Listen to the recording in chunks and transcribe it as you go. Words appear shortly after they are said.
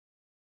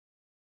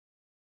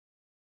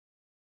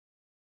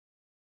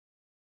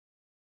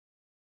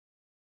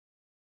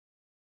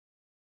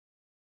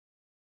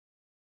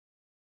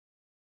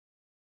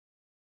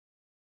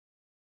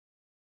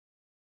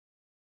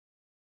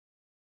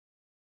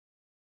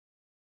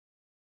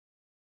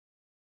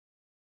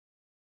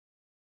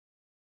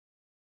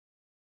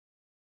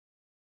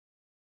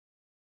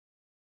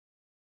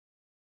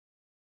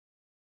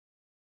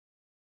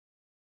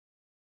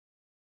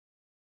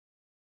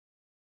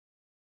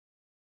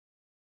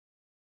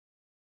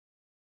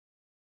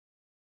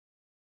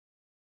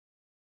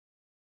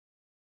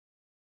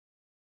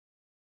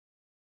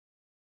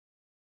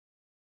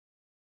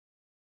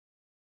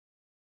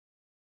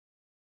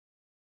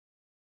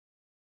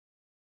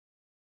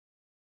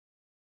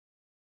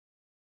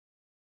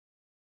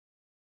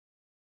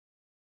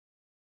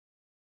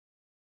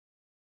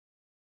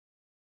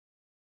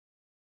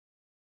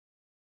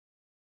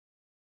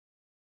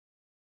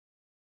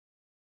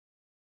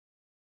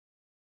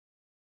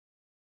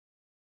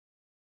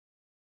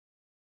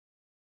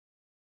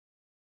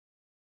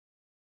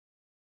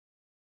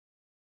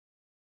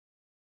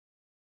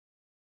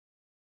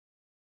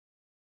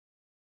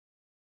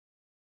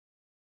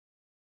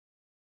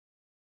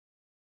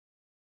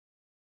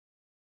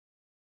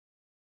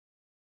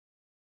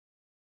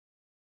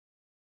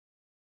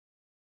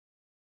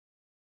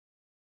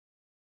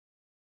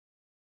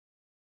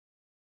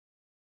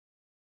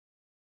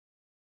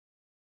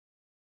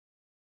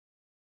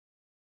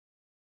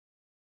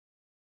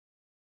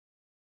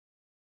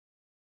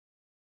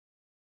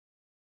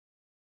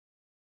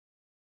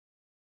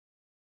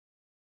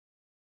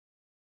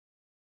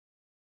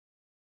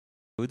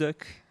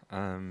Gudek.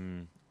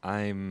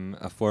 I'm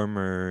a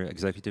former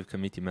executive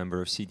committee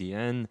member of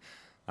CDN,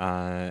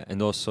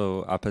 and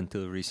also up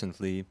until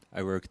recently,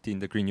 I worked in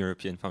the Green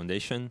European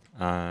Foundation.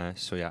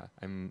 So yeah,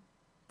 I'm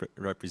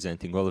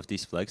representing all of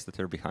these flags that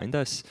are behind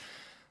us.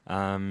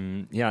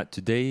 Yeah,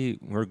 today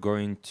we're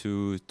going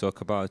to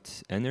talk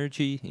about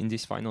energy in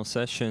this final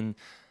session.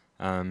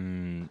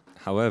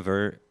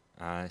 However,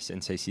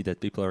 since I see that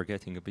people are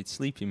getting a bit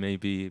sleepy,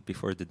 maybe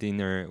before the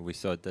dinner, we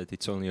thought that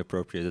it's only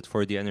appropriate that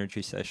for the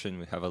energy session,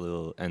 we have a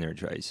little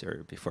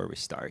energizer before we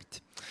start.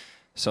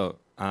 So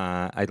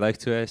I'd like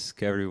to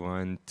ask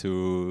everyone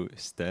to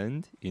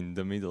stand in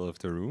the middle of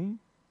the room.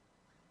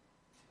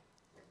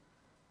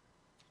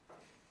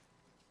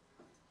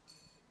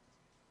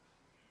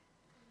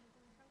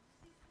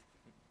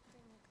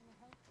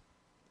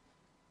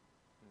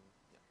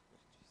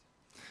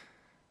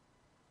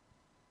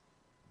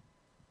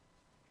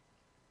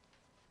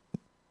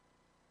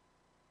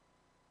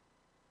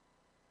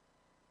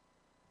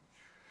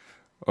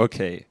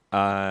 Okay,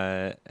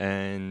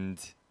 and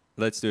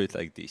let's do it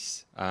like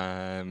this.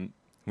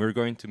 We're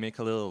going to make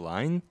a little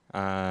line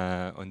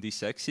on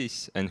this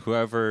axis, and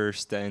whoever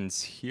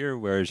stands here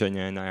where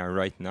Zhenya and I are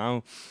right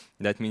now,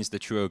 that means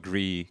that you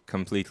agree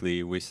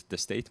completely with the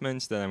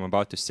statements that I'm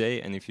about to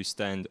say, and if you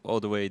stand all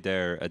the way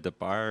there at the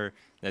bar,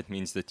 that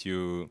means that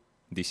you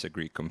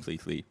disagree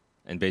completely.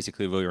 And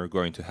basically we are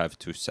going to have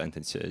two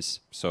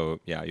sentences. So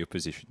yeah, you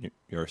position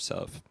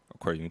yourself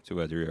according to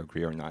whether you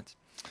agree or not.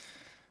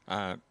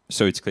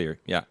 So it's clear,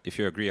 yeah, if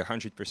you agree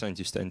 100%,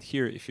 you stand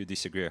here. If you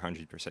disagree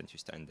 100%, you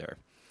stand there.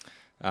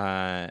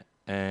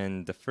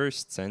 And the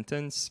first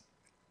sentence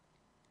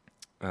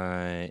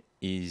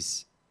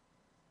is,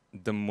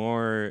 the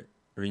more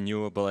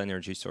renewable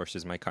energy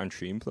sources my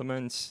country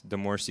implements, the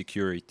more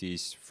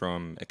securities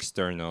from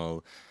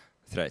external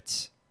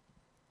threats.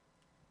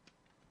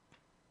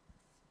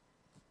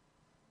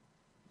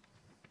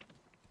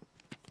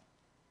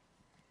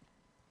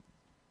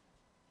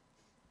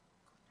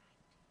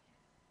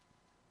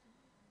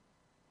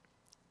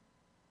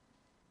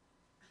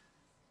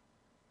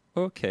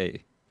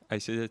 Okay, I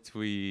see that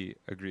we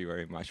agree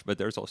very much, but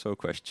there's also a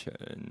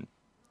question.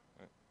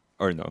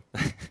 Or no.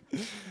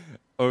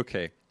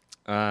 Okay.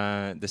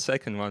 The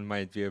second one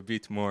might be a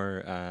bit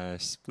more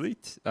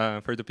split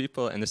for the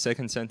people. And the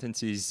second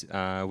sentence is,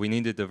 we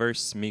need a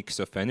diverse mix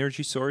of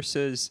energy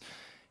sources,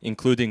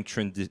 including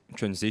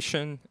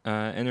transition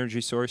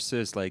energy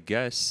sources like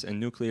gas and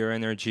nuclear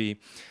energy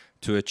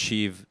to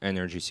achieve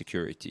energy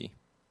security.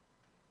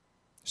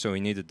 So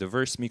we need a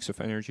diverse mix of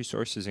energy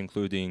sources,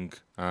 including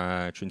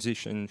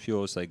transition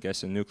fuels like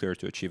gas and nuclear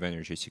to achieve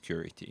energy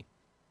security.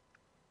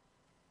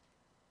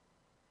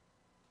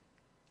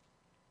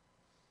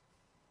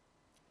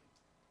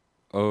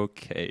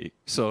 Okay,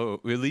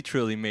 so we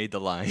literally made the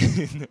line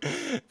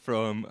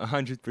from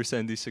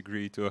 100%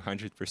 disagree to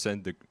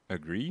 100%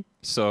 agree.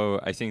 So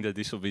I think that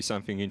this will be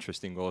something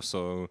interesting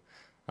also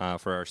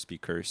for our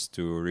speakers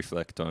to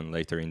reflect on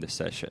later in the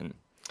session.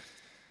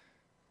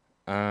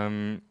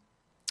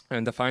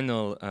 And the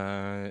final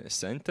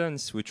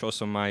sentence, which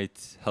also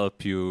might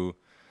help you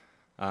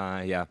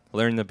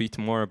learn a bit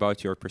more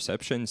about your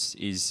perceptions,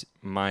 is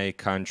my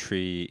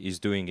country is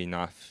doing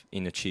enough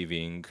in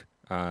achieving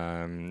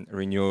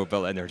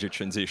renewable energy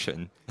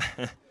transition.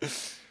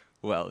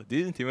 Well,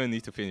 didn't even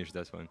need to finish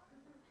that one.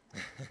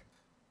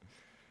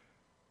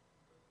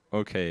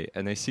 Okay,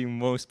 and I see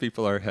most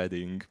people are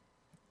heading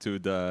to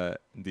the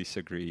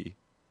disagree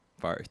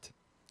part.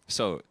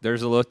 So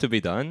there's a lot to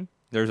be done.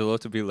 There's a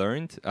lot to be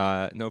learned.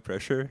 No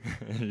pressure,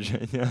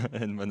 Zhenya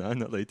and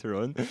Manana later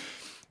on.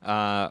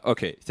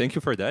 Okay, thank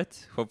you for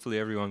that. Hopefully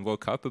everyone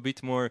woke up a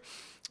bit more.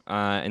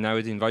 And I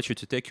would invite you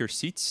to take your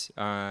seats,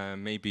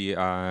 maybe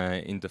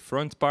in the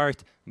front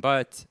part.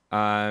 But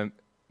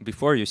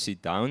before you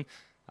sit down,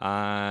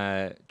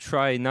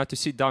 try not to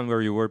sit down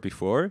where you were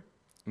before.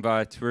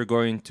 But we're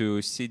going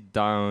to sit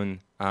down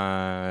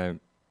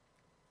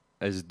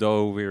as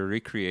though we're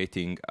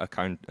recreating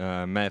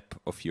a map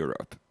of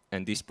Europe.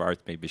 And this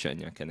part, maybe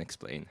Zhenya can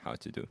explain how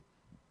to do.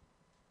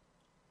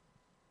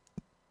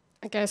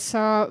 Okay,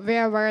 so we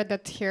are aware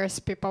that here's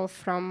people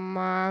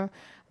from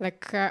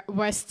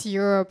West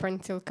Europe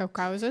until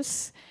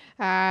Caucasus.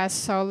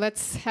 So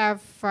let's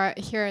have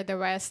here the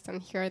West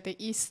and here the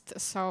East.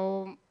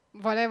 So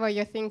whatever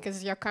you think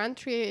is your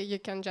country, you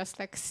can just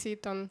like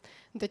sit on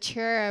the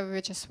chair,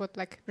 which is what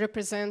like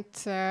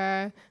represent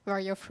where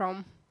you're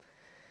from.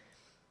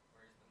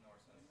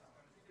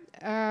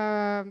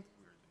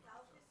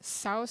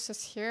 South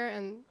is here,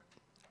 and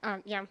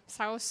yeah,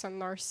 south and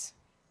north.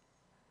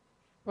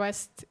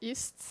 West,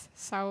 east,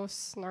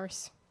 south,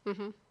 north.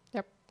 Mm-hmm.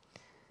 Yep.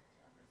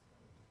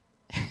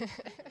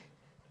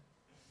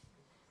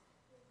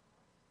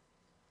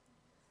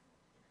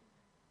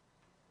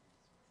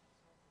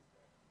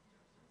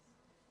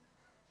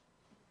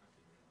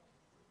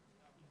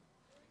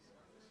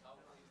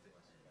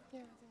 Yeah,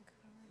 I think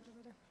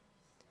everybody.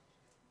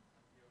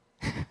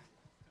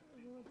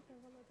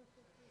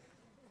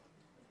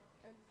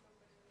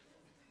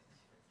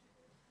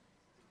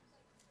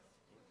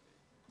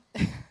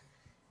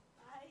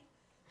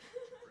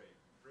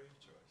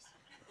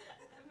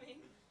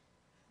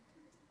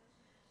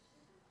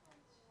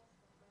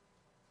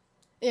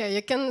 Yeah,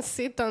 you can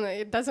sit on it.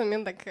 It doesn't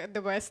mean like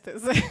the West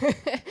is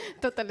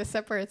totally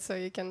separate. So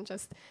you can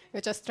just,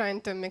 we're just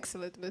trying to mix a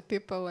little bit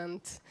people and.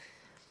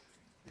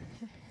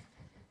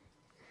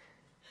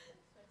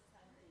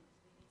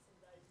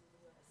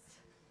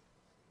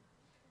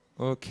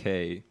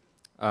 Okay.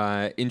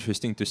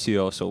 Interesting to see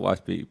also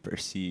what we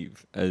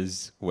perceive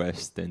as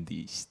West and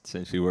East,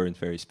 since we weren't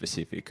very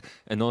specific.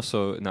 And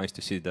also nice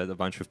to see that a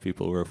bunch of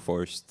people were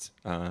forced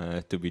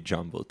to be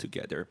jumbled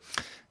together.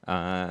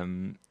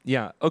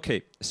 Yeah,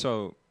 okay.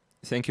 So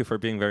thank you for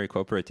being very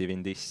cooperative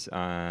in this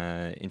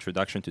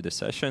introduction to the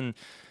session.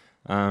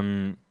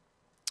 And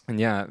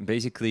yeah,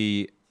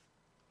 basically,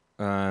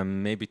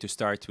 maybe to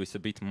start with a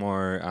bit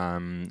more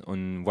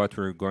on what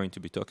we're going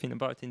to be talking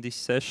about in this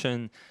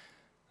session.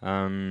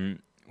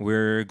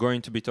 We're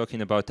going to be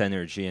talking about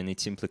energy and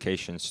its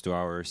implications to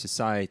our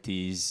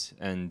societies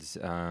and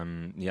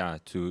yeah,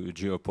 to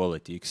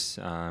geopolitics,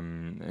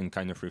 and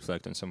kind of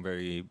reflect on some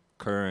very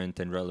current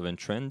and relevant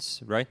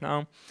trends right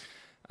now.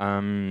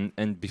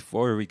 And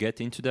before we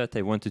get into that,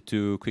 I wanted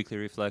to quickly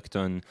reflect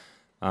on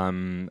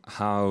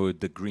how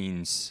the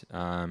Greens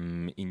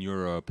in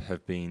Europe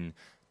have been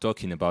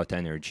talking about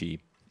energy.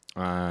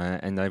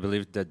 And I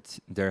believe that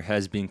there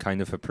has been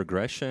kind of a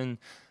progression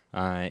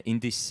in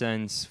this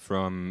sense,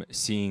 from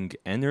seeing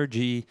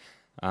energy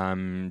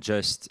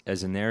just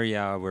as an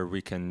area where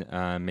we can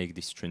make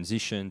this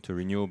transition to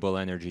renewable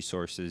energy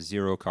sources,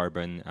 zero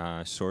carbon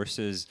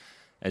sources,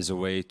 as a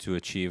way to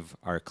achieve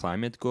our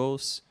climate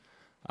goals.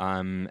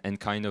 And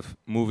kind of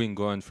moving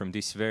on from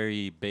this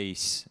very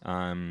base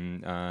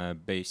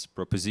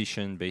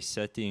proposition, base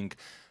setting,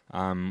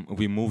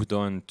 we moved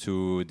on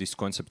to this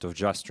concept of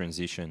just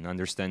transition,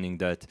 understanding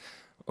that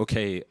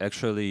okay,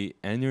 actually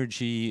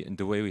energy,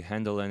 the way we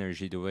handle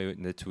energy, the way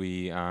that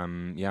we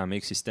yeah,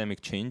 make systemic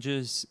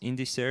changes in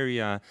this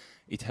area,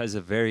 it has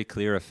a very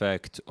clear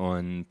effect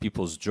on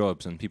people's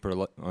jobs, on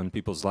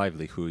people's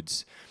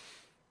livelihoods.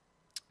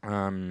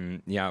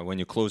 Yeah, when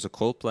you close a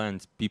coal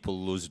plant,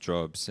 people lose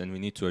jobs, and we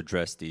need to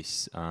address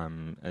this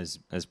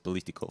as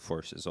political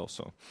forces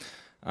also.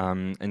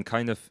 And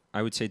kind of,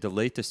 I would say the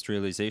latest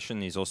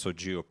realization is also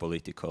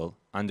geopolitical,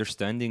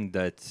 understanding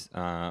that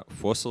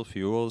fossil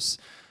fuels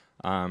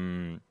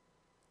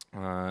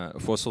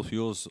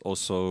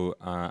also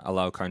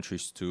allow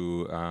countries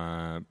to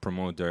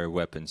promote their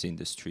weapons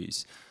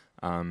industries.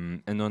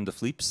 And on the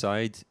flip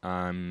side,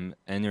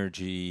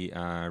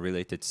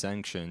 energy-related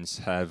sanctions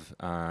have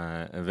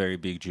a very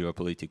big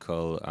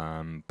geopolitical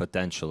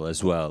potential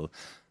as well.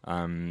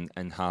 And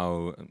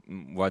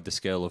what the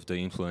scale of the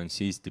influence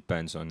is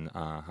depends on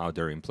how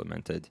they're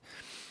implemented.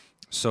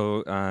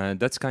 So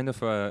that's kind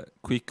of a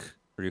quick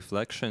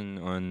reflection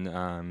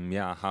on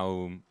yeah,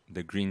 how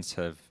the Greens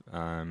have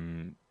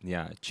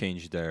yeah,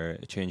 changed their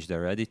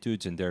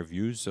attitudes and their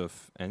views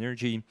of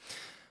energy,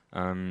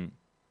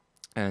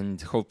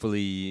 and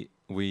hopefully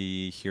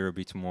we hear a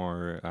bit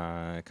more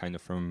kind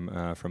of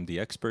from the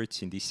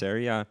experts in this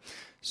area.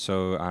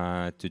 So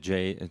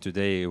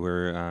today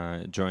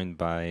we're joined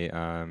by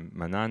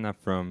Manana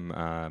from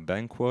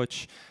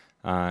Bankwatch,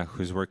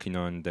 who's working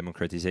on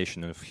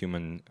democratization of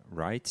human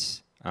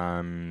rights.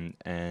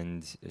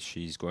 And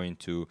she's going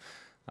to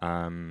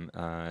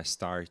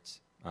start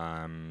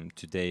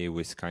today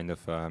with kind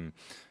of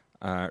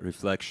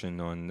reflection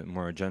on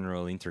more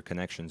general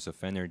interconnections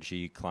of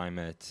energy,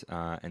 climate,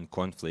 and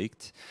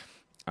conflict.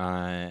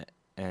 And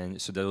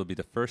so that will be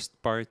the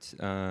first part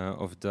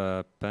of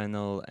the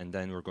panel, and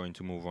then we're going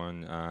to move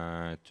on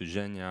to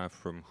Yevheniia,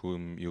 from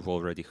whom you've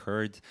already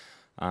heard,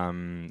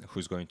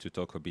 who's going to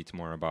talk a bit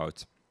more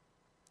about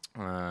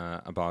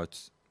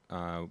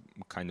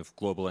kind of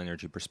global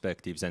energy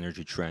perspectives,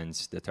 energy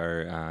trends that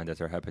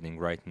are happening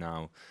right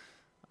now,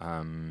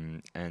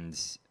 and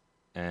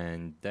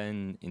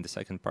then in the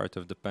second part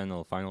of the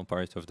panel, final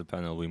part of the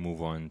panel, we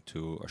move on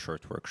to a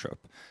short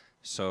workshop.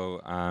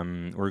 So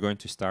we're going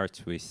to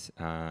start with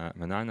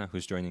Manana,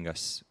 who's joining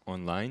us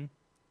online,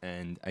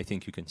 and I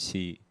think you can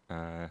see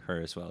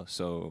her as well.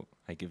 So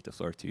I give the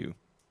floor to you.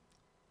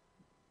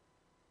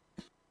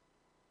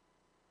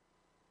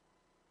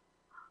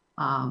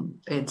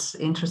 It's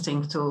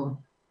interesting to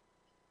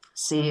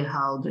see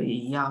how the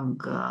young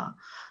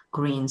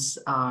Greens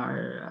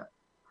are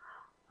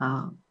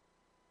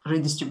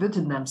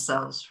redistributing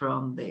themselves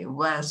from the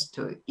West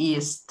to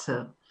East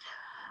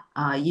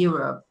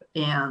Europe,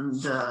 and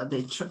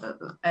they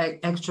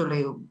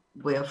actually,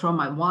 where from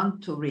I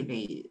want to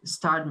really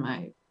start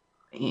my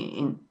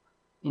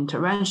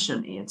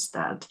intervention is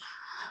that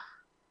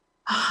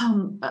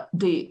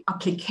the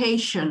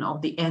application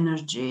of the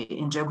energy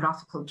in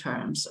geographical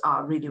terms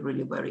are really,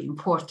 really very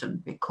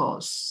important,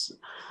 because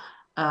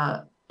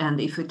and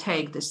if we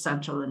take the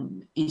Central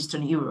and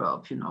Eastern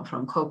Europe, you know,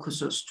 from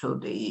Caucasus to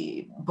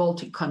the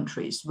Baltic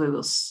countries, we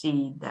will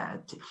see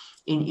that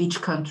in each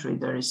country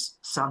there is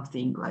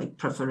something like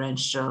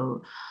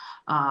preferential,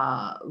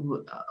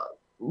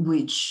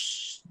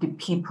 which the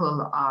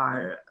people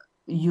are,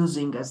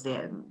 using as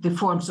the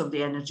forms of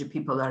the energy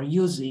people are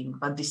using,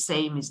 but the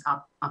same is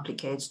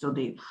applicates to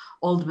the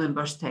old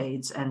member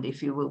states, and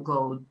if you will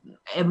go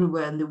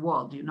everywhere in the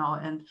world, you know,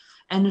 and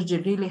energy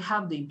really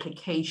have the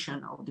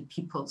implication of the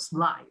people's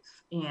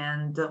life,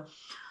 and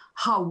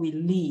how we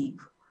live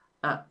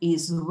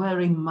is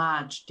very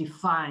much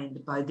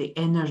defined by the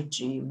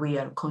energy we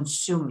are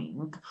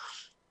consuming,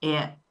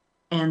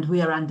 and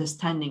we are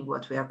understanding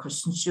what we are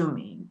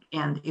consuming.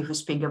 And if we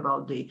speak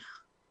about the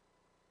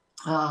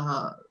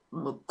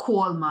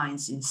coal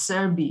mines in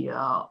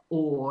Serbia,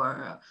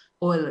 or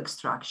oil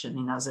extraction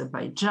in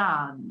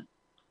Azerbaijan,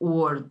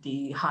 or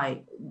the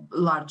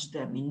large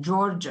dam in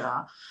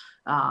Georgia,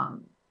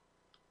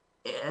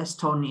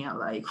 Estonia,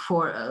 like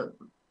for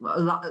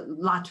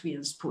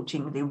Latvians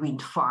putting the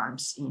wind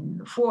farms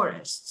in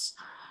forests.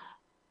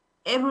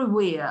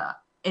 Everywhere,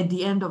 at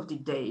the end of the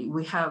day,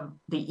 we have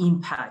the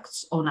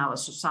impacts on our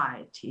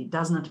society. It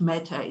does not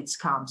matter, it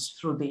comes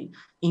through the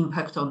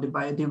impact on the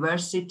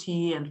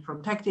biodiversity and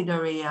protected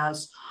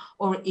areas,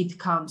 or it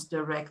comes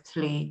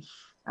directly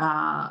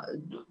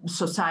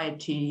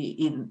society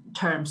in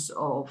terms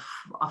of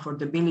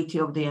affordability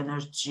of the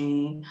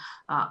energy,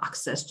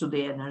 access to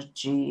the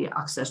energy,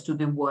 access to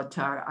the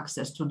water,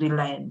 access to the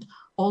land.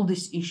 All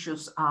these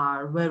issues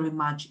are very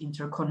much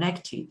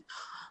interconnected.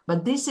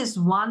 But this is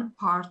one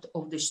part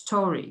of the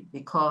story,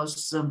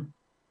 because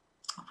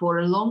for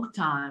a long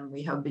time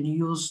we have been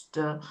used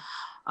to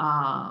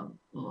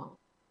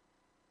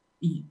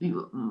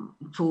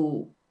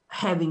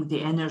having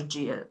the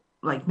energy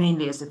like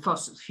mainly as a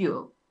fossil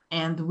fuel.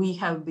 And we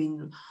have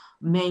been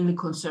mainly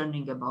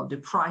concerning about the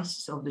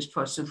prices of this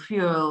fossil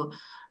fuel,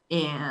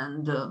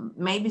 and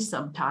maybe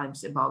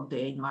sometimes about the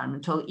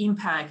environmental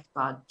impact,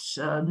 but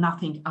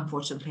nothing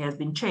unfortunately has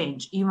been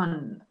changed.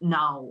 Even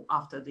now,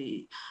 after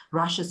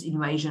Russia's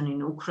invasion in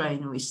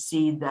Ukraine, we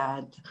see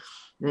that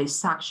the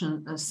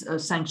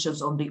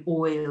sanctions on the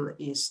oil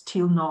is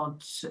still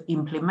not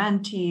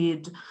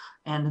implemented,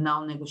 and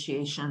now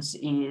negotiations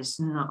is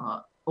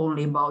not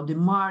only about the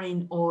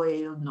marine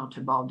oil, not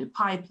about the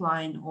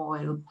pipeline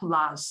oil,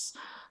 plus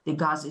the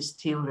gas is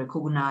still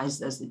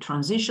recognized as the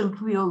transition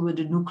fuel with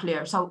the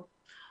nuclear. So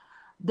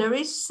there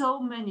is so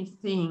many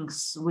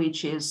things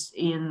which is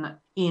in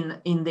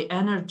the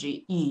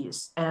energy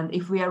is, and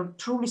if we are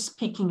truly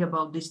speaking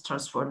about this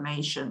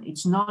transformation,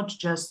 it's not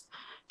just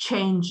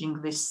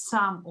changing the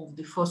sum of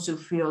the fossil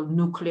fuel,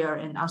 nuclear,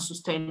 and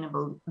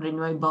unsustainable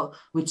renewable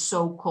with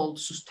so-called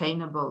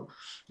sustainable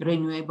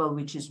renewable,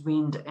 which is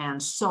wind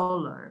and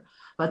solar.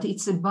 But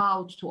it's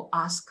about to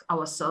ask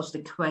ourselves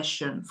the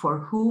question, for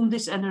whom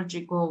this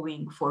energy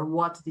going, for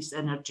what this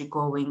energy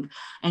going,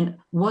 and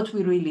what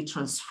we really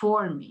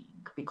transforming.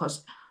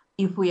 Because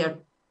if we are,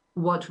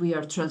 what we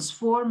are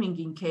transforming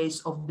in case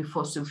of the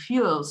fossil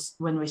fuels,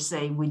 when we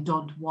say we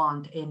don't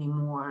want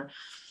anymore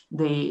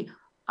the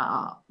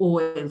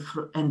oil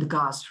and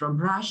gas from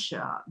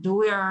Russia, do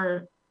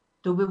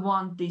we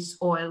want this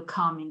oil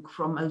coming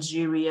from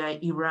Algeria,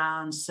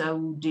 Iran,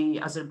 Saudi,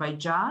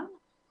 Azerbaijan?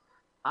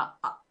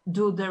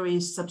 Do there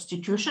is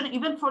substitution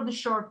even for the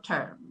short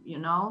term, you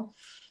know?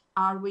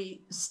 Are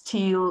we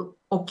still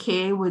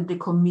okay with the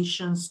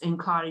Commission's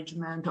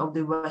encouragement of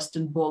the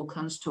Western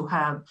Balkans to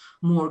have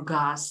more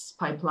gas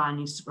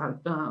pipeline,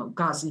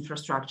 gas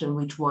infrastructure,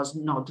 which was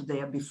not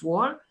there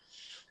before?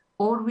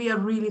 Or we are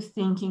really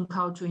thinking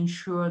how to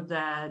ensure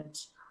that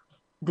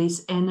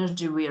this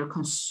energy we are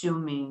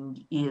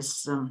consuming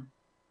is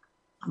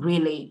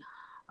really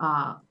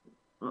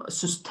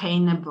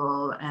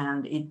sustainable,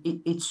 and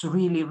it's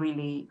really,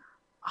 really,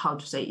 how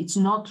to say, it's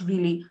not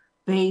really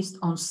based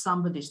on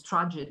somebody's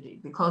tragedy.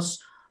 Because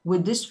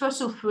with this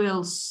fossil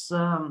fuels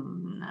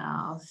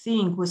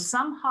thing, we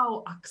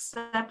somehow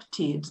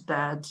accepted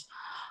that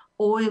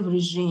oil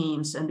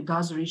regimes and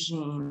gas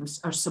regimes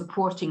are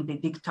supporting the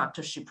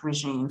dictatorship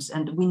regimes,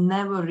 and we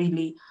never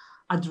really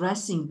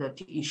addressing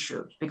that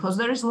issue, because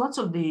there is lots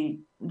of the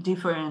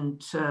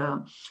different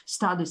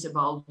studies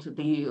about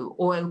the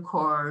oil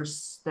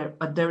cores,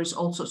 but there is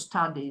also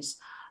studies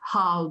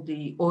how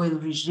the oil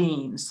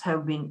regimes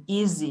have been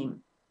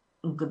easing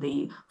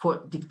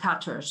for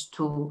dictators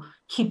to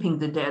keeping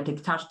their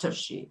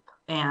dictatorship,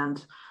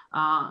 and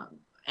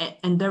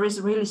there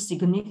is really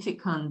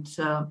significant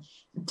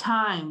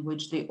time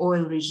which the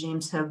oil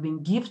regimes have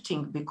been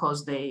gifting,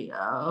 because they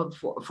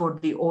for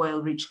the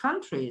oil-rich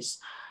countries.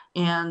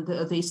 And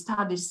the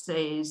study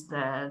says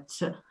that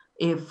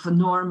if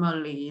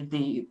normally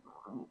the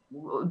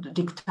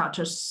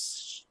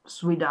dictators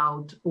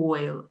without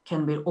oil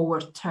can be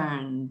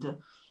overturned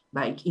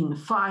like in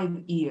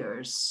 5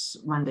 years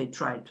when they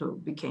try to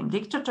become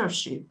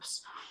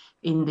dictatorships,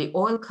 in the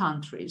oil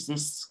countries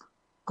this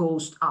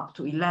goes up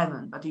to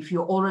 11. But if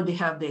you already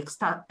have the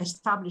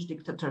established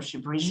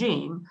dictatorship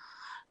regime,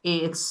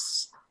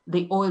 it's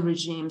the oil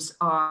regimes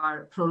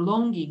are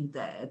prolonging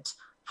that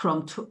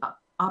from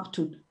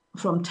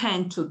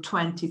 10 to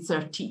 20,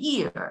 30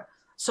 years.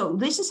 So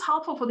this is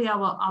half of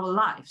our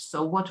life.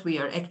 So what we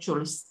are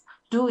actually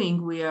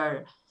doing, we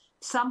are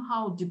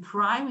somehow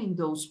depriving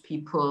those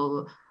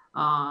people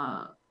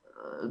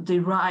the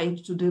right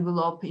to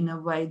develop in a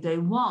way they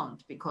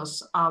want,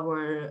 because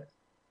our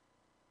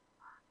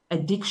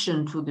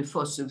addiction to the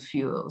fossil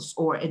fuels,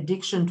 or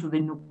addiction to the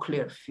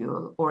nuclear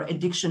fuel, or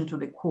addiction to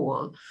the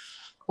coal,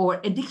 or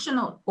addiction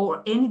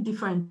or any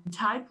different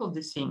type of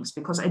the things,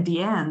 because at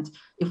the end,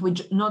 if we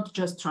not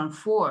just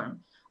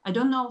transform, I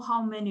don't know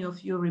how many of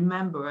you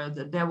remember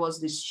that there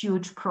was this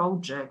huge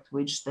project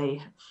which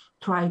they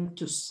tried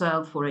to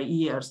sell for a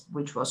year,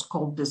 which was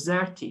called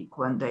Desertic,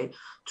 when they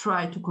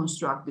tried to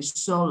construct the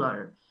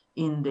solar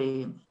in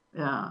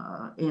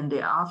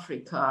the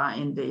Africa,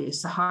 in the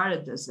Sahara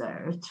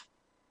Desert,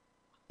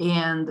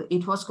 and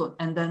it was good,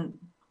 and then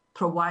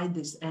provide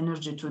this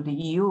energy to the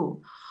EU.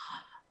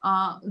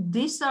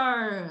 These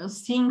are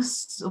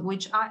things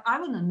which I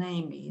wouldn't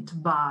name it,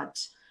 but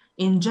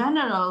in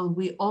general,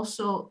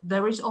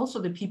 there is also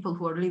the people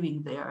who are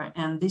living there,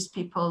 and these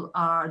people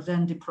are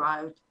then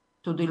deprived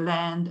to the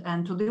land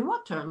and to the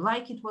water,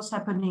 like it was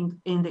happening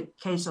in the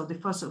case of the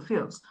fossil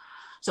fuels.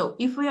 So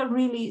if we are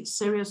really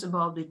serious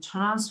about the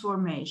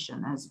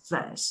transformation as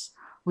this,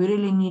 we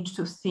really need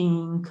to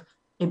think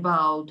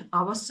about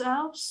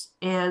ourselves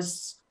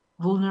as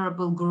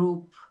vulnerable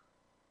group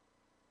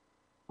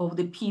of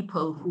the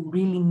people who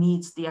really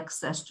needs the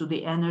access to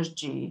the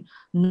energy,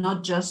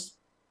 not just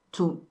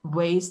to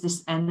waste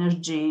this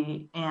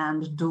energy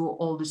and do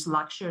all this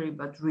luxury,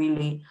 but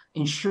really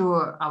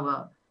ensure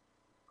our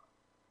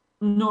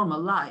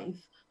normal life,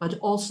 but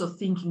also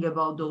thinking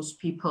about those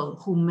people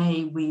who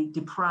may we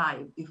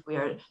deprive if we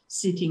are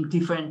seeking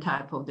different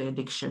type of the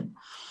addiction.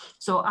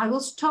 So I will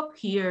stop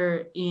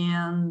here,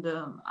 and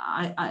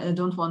I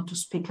don't want to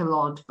speak a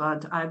lot,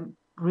 but I'm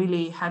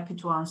really happy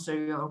to answer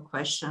your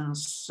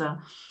questions,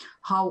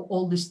 how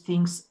all these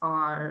things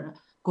are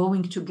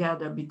going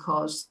together,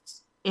 because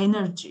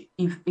energy,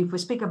 if we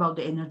speak about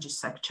the energy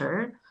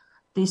sector,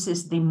 this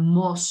is the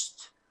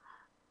most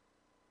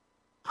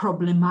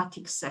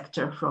problematic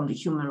sector from the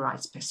human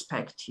rights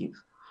perspective.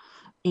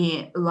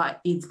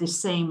 It's the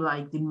same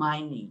like the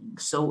mining.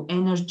 So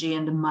energy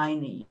and the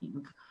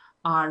mining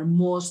are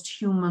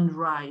most human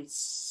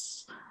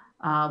rights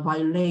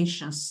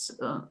violations,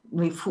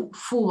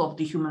 full of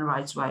the human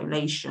rights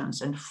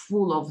violations and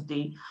full of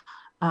the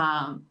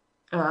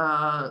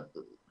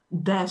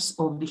deaths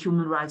of the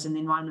human rights and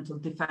environmental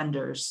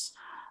defenders,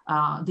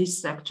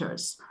 these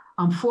sectors.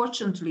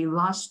 Unfortunately,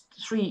 last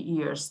 3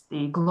 years,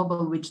 the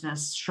global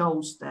witness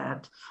shows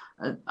that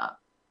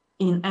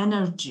in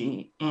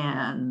energy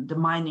and the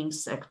mining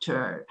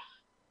sector,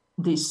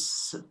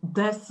 this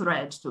death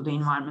threat to the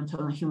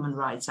environmental and human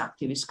rights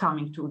activists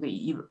coming to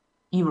the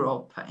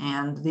Europe.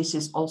 And this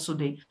is also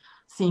the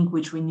thing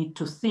which we need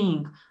to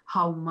think,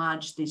 how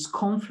much these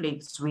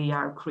conflicts we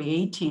are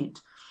created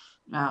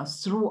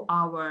through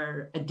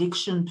our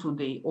addiction to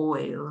the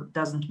oil.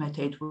 Doesn't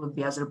matter, it will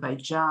be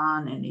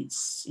Azerbaijan and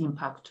its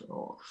impact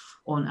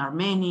on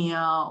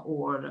Armenia,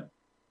 or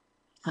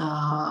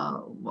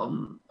how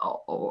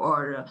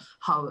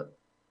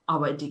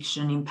our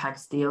addiction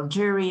impacts the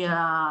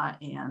Algeria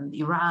and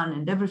Iran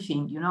and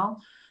everything, you know.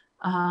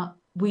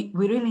 We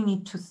really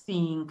need to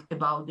think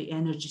about the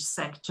energy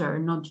sector,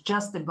 not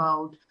just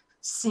about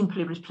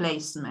simply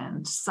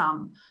replacement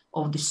some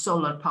of the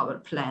solar power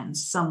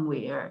plants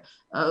somewhere,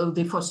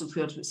 the fossil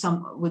fuels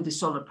with the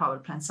solar power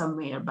plant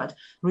somewhere, but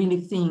really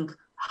think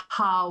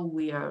how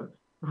we are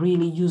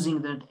really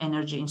using that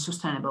energy in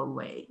sustainable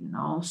way, you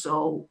know.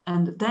 So,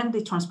 and then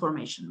the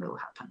transformation will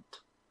happen.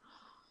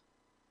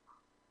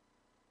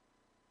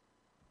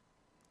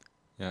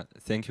 Yeah,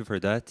 thank you for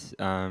that.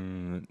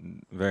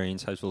 Very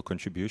insightful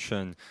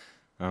contribution.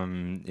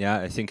 Yeah,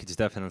 I think it's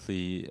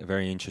definitely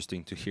very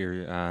interesting to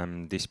hear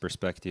this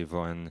perspective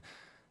on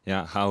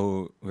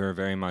how we're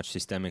very much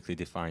systemically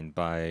defined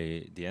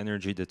by the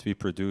energy that we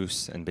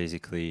produce, and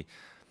basically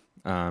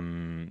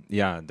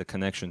the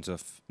connections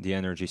of the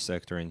energy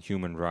sector and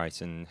human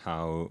rights, and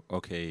how,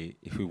 okay,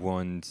 if we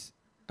want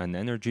an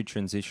energy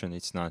transition,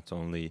 it's not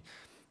only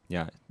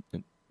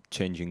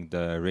changing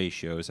the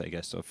ratios, I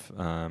guess, of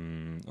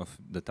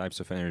the types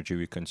of energy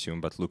we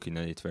consume, but looking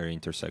at it very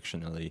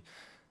intersectionally.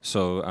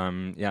 So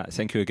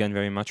thank you again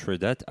very much for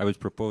that. I would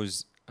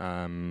propose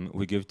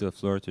we give the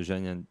floor to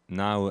Yevheniia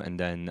now, and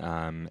then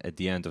at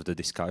the end of the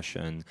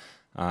discussion,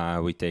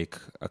 we take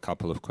a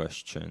couple of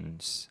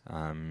questions,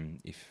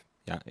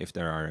 if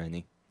there are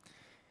any.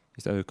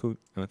 Is that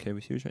okay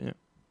with you, Yevheniia?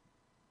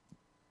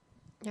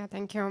 Yeah,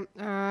 thank you.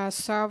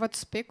 So I would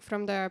speak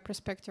from the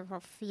perspective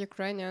of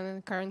Ukrainian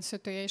and current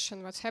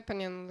situation, what's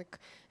happening,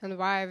 and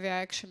why we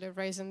are actually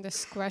raising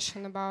this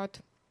question about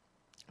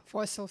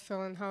fossil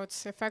fuel and how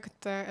it's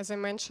affect, as I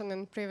mentioned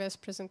in previous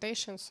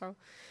presentations. So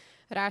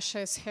Russia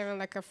is having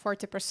like a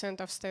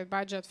 40% of state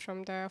budget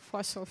from the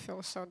fossil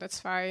fuel. So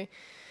that's why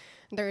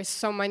there is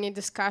so many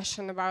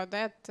discussion about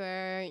that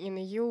in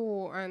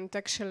EU. And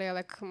actually,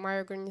 like my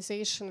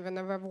organization,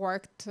 whenever I've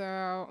worked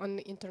on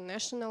the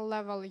international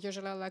level,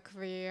 usually like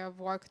we have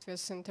worked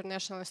with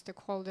international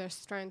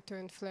stakeholders trying to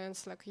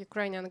influence like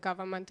Ukrainian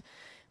government.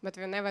 but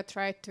we never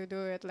tried to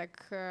do it like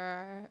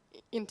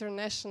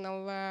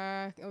international,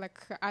 like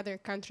other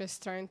countries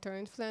trying to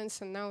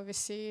influence. And now we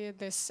see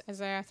this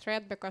as a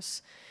threat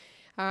because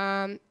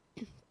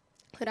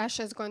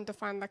Russia is going to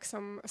find like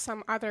some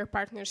other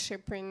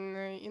partnership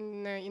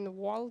in the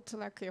world.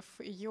 Like if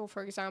EU,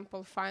 for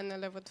example,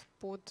 finally would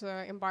put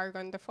embargo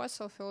on the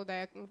fossil fuel,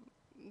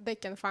 they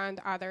can find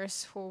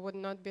others who would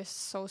not be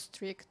so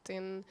strict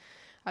in,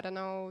 I don't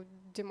know,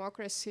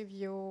 democracy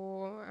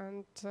view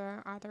and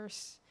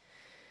others.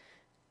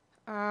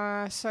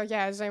 So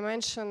yeah, as I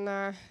mentioned,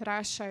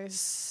 Russia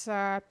is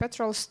a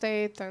petrol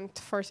state, and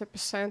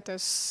 40%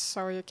 is,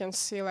 so you can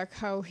see like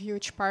how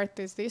huge part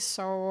is this.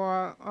 So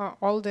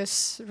all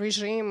this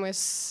regime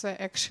is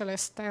actually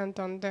stand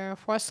on the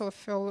fossil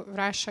fuel.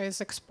 Russia is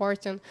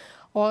exporting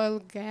oil,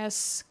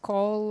 gas,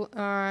 coal.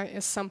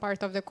 Some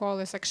part of the coal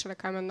is actually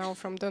coming now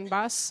from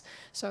Donbass.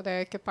 So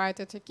they occupied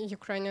the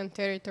Ukrainian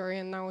territory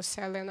and now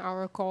selling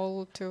our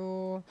coal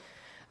to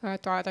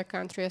other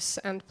countries,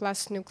 and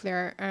plus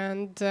nuclear.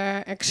 And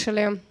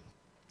actually,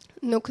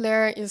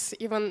 nuclear is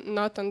even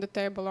not on the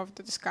table of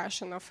the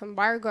discussion of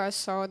embargo.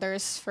 So there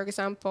is, for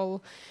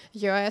example,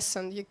 US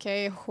and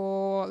UK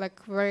who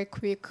like very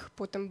quick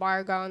put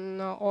embargo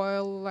on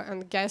oil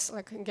and gas.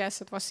 Like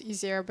gas, it was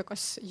easier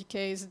because UK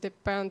is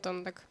dependent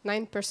on like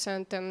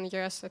 9%, and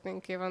US I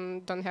think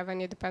even don't have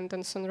any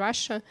dependence on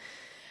Russia.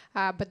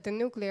 But the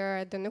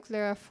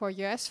nuclear for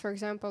US, for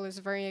example, is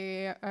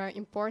very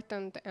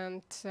important,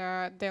 and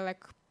they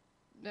like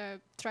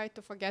try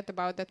to forget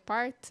about that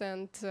part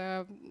and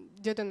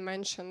didn't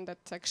mention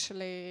that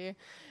actually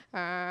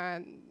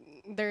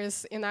there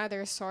is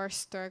another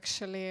source to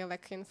actually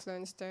like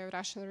influence the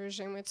Russian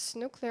regime. It's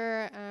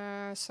nuclear,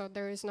 so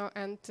there is no,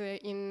 and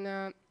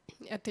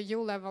at the EU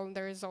level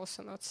there is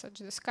also not such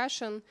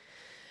discussion.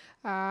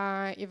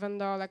 Even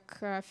though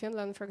like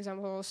Finland, for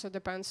example, also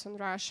depends on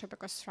Russia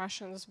because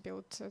Russians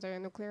built their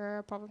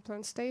nuclear power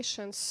plant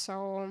stations.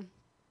 So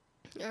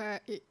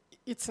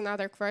it's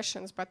another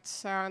question, but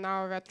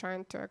now we're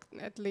trying to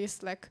at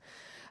least like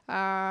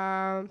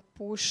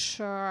push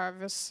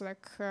this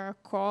like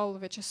coal,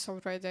 which is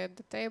already at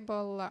the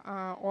table.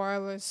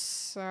 Oil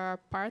is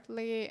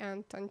partly,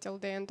 and until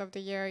the end of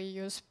the year,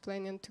 EU is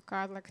planning to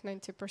cut like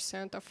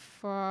 90%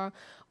 of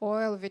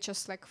oil, which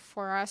is like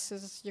for us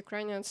as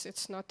Ukrainians,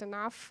 it's not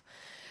enough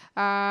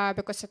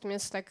because it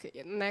means like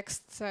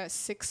next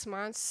 6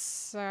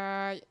 months.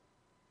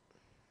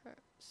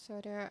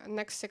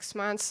 Next 6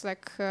 months,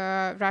 like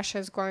Russia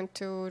is going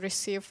to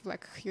receive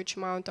like huge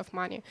amount of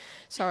money.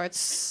 So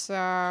it's,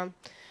 I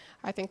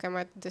think I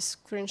made this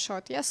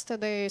screenshot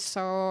yesterday.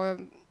 So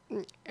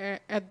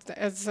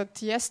as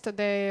at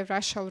yesterday,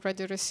 Russia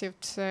already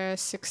received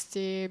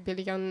 60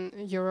 billion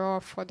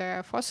euro for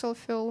the fossil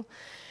fuel.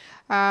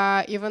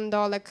 Even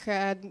though, like,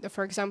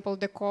 for example,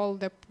 the coal,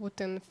 they put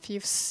in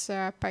fifth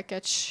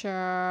package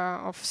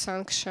of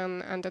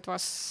sanction, and it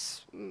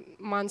was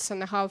months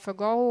and a half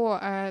ago.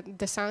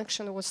 The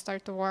sanction will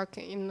start to work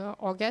in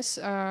August.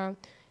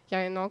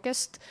 In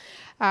August,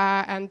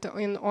 and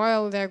in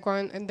oil they're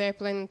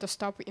planning to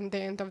stop in the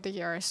end of the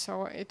year.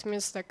 So it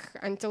means like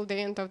until the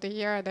end of the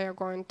year they're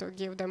going to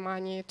give the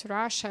money to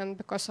Russia, and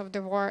because of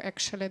the war,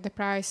 actually the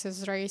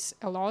prices raised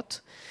a lot.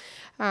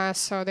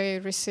 So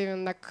they're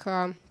receiving like.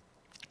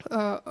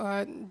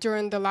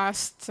 During the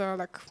last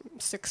like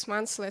 6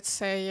 months, let's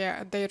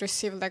say, they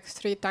received like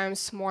 3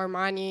 times more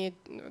money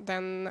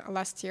than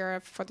last year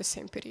for the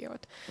same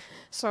period.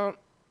 So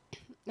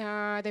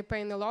they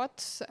paying a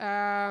lot,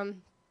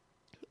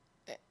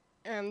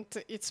 and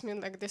it's mean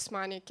like this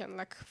money can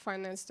like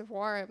finance the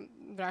war.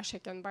 Russia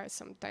can buy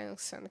some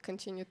tanks and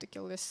continue to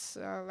kill this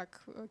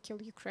kill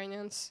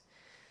Ukrainians.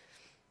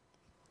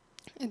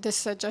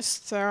 This I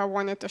just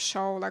wanted to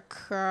show like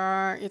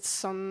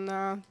it's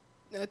on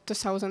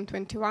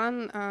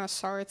 2021,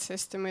 so it's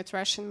estimate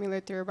Russian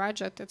military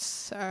budget,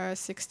 it's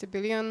 60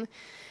 billion,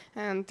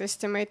 and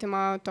estimate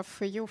amount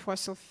of EU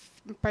fossil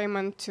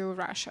payment to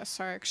Russia.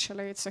 So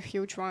actually it's a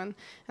huge one.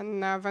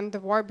 And when the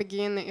war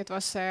began, it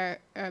was a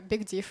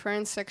big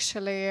difference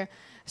actually.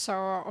 So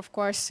of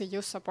course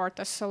EU support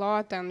us a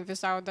lot, and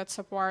without that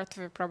support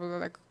we probably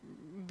like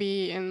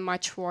be in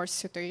much worse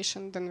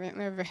situation than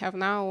we have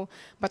now.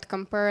 But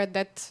compare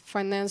that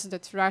finance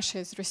that Russia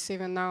is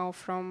receiving now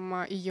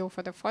from EU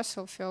for the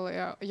fossil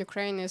fuel,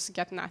 Ukraine is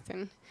get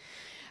nothing.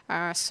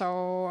 It's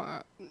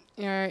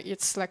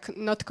like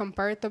not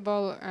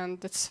comparable, and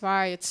that's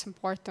why it's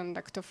important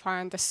like to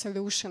find a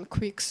solution,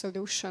 quick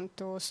solution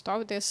to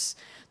stop this,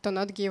 to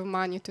not give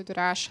money to the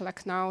Russia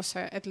like now, so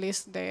at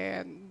least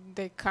they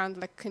can't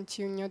like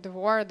continue the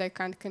war, they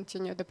can't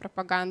continue the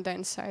propaganda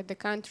inside the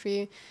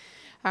country,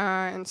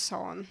 and so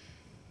on.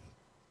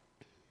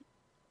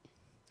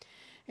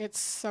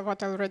 It's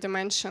what I already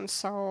mentioned.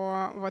 So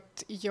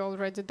what EU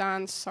already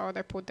done. So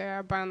they put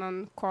a ban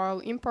on coal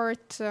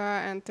import,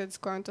 and it's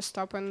going to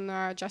stop in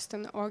just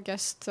in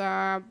August.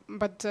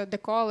 But the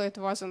coal, it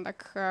wasn't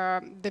like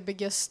the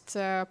biggest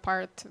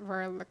part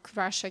where like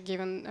Russia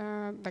given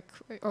like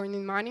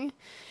earning money.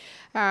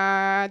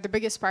 The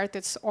biggest part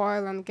is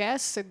oil and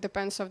gas. It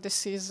depends on the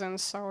season.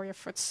 So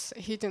if it's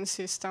heating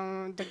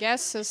system, the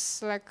gas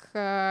is like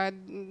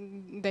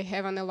they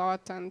have a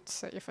lot, and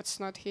if it's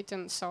not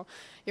heating, so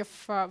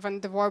if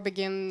when the war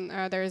began,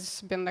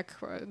 there's been like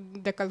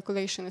the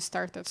calculation is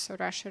started. So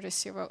Russia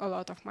received a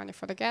lot of money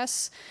for the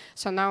gas.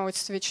 So now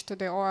it's switched to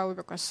the oil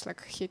because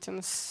like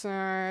heating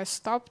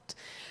stopped.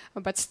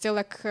 But still,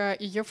 like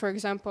EU, for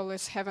example,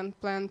 is having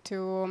planned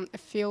to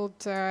fill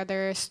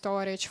their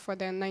storage for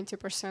the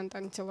 90%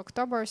 until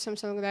October or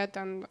something like that.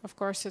 And of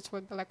course, it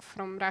would be like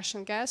from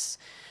Russian gas.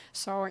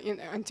 So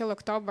until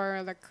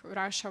October, like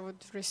Russia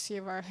would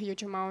receive a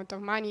huge amount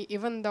of money,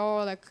 even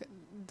though like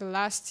the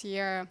last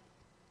year,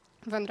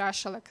 when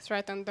Russia like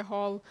threatened the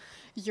whole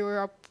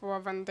Europe,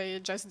 when they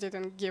just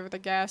didn't give the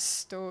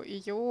gas to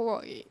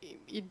EU,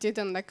 it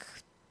didn't like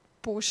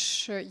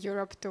push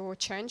Europe to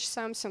change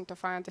something, to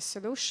find a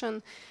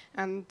solution.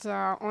 And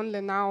only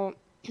now,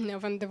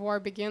 when the war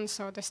begins,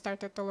 so they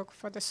started to look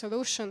for the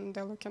solution.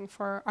 They're looking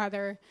for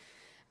other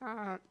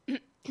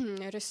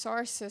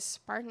resources,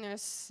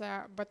 partners.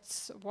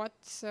 But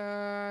what's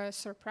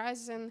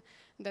surprising,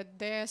 that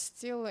they're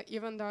still,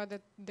 even though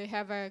that they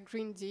have a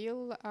Green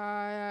Deal,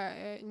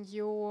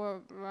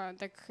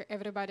 like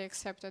everybody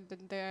accepted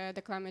that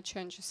the climate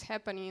change is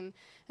happening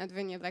and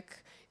we need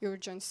like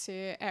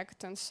urgency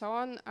act and so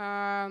on.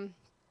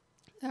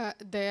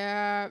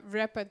 The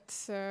rapid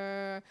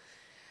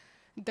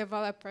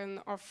development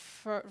of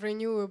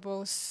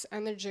renewables,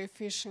 energy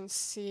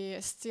efficiency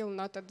is still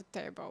not at the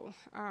table,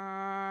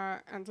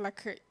 and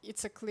like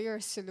it's a clear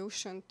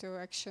solution to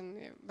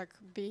actually like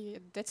be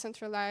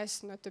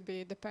decentralized, not to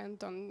be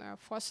dependent on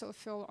fossil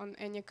fuel on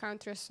any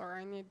countries or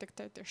any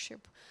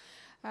dictatorship.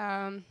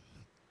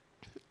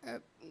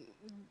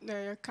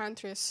 The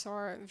countries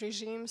or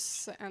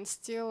regimes, and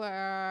still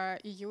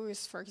EU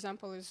is, for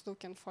example, is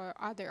looking for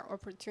other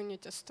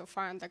opportunities to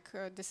find like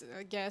this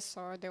gas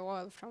or the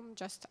oil from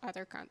just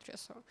other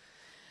countries, or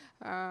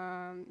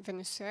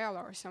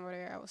Venezuela or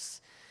somewhere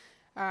else.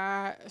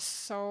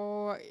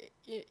 So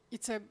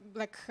it's a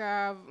like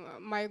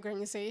my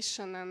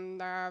organization, and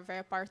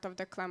we're part of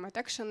the Climate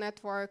Action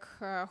Network,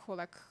 who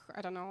like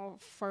I don't know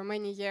for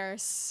many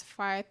years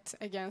fight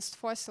against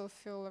fossil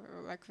fuel.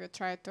 Like we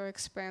try to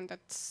explain that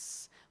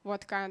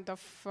what kind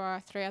of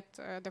threat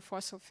the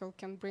fossil fuel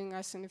can bring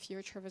us in the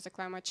future with the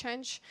climate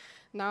change.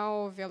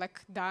 Now we're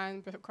like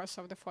dying because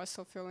of the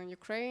fossil fuel in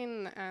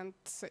Ukraine, and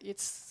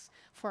it's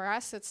for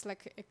us it's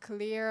like a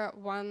clear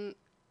one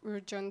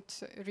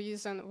urgent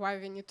reason why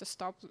we need to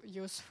stop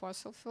use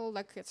fossil fuel.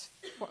 Like it's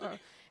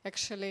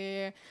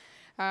actually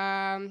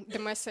the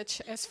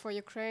message as for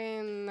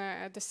Ukraine,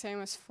 the same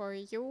as for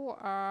you,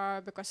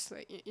 because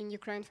in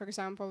Ukraine, for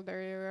example,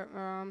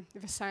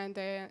 we signed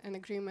an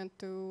agreement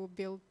to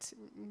build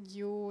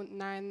new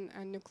 9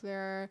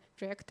 nuclear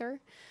reactors,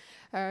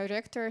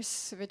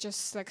 which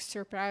is like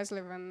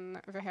surprisingly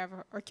when we have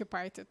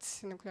occupied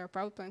nuclear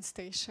power plant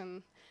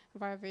station,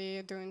 why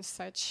we doing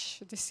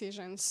such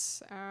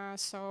decisions.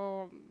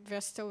 So we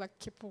still like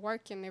keep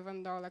working,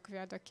 even though like we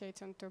are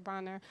advocating to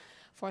ban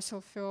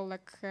fossil fuel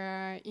like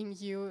in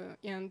EU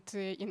and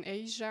in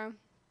Asia.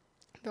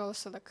 We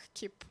also like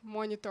keep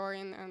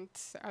monitoring and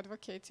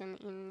advocating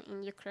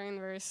in Ukraine,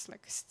 where is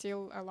like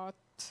still a lot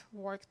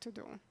work to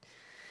do.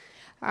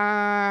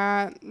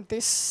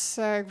 This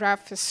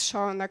graph is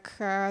showing like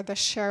the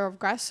share of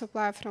gas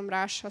supply from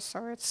Russia.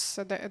 So it's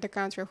the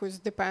country who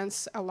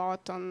depends a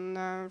lot on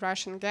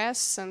Russian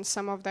gas, and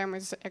some of them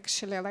is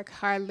actually like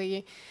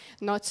highly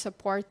not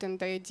supporting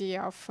the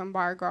idea of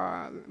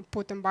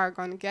put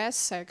embargo on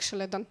gas. I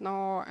actually don't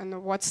know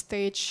in what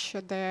stage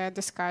the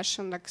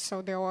discussion, like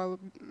so the oil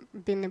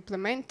been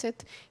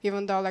implemented,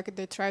 even though like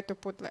they try to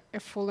put like, a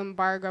full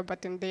embargo,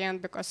 but in the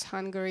end, because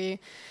Hungary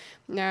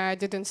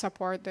didn't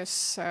support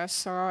this.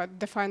 So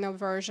the final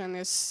version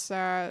is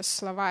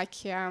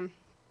Slovakia,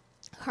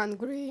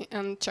 Hungary,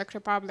 and Czech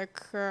Republic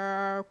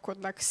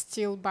could like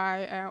still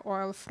buy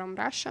oil from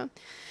Russia.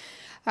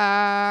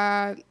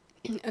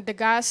 The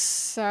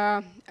gas,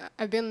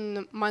 I've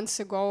been months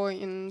ago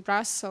in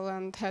Brussels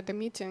and had a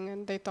meeting,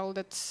 and they told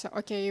that,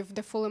 okay, if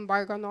the full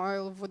embargo on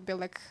oil would be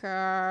like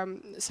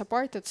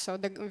supported, so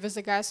with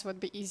the gas would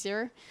be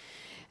easier.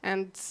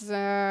 And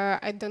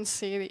I don't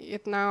see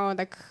it now,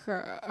 like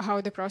how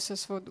the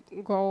process would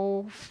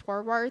go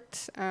forward.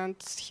 And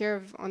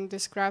here on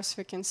these graphs,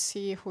 we can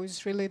see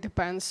who's really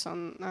depends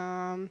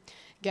on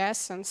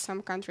gas, and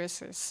some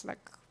countries is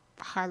like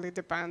highly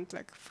depend,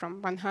 like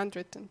from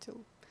 100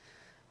 until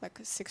like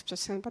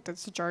 6%, but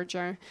it's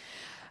Georgia.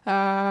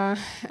 Other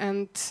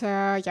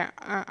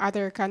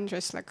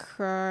countries like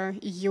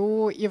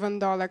EU, even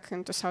though like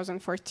in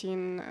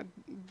 2014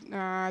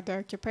 the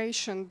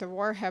occupation, the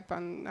war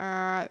happened,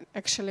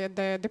 actually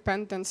the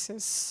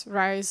dependencies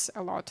rise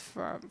a lot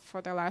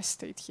for the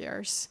last 8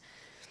 years.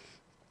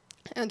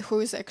 And who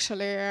is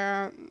actually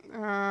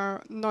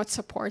not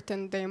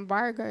supporting the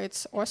embargo?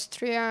 It's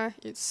Austria,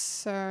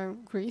 it's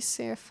Greece,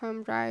 if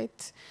I'm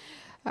right,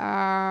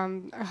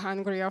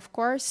 Hungary, of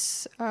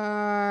course,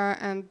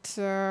 and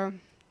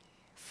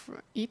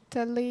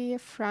Italy,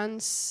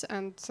 France,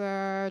 and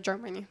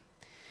Germany.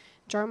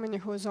 Germany,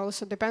 who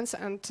also depends.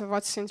 And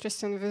what's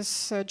interesting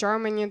with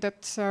Germany,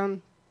 that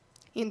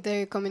in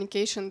the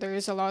communication there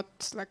is a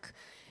lot like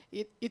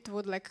it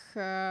would like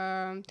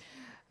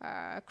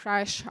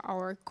crash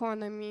our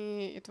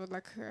economy, it would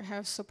like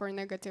have super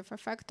negative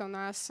effect on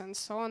us and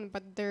so on,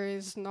 but there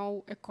is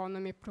no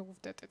economy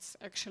proof that it's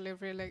actually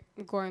really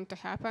going to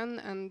happen,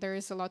 and there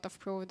is a lot of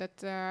proof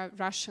that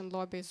Russian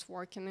lobby is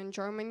working in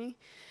Germany.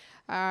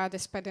 They're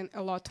spending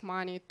a lot of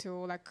money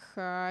to like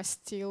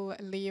still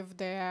leave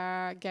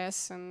the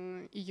gas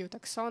and EU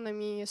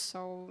taxonomy,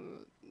 so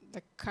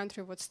the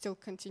country would still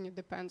continue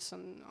depends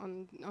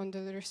on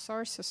the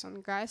resources,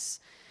 on gas,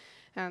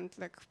 and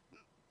like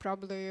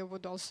probably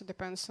would also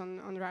depends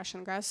on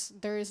Russian gas.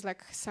 There is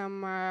like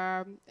some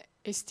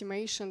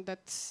estimation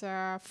that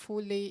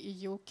fully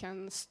EU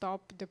can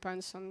stop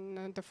depends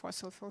on the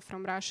fossil fuel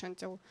from Russia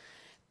until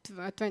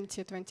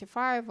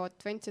 2025 or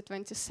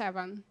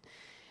 2027,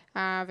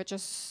 which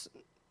is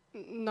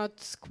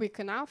not quick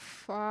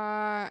enough,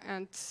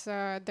 and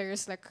there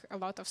is like a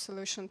lot of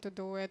solution to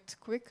do it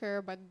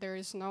quicker, but there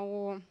is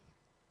no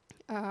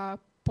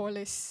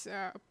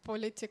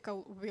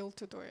political will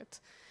to do it.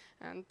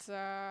 And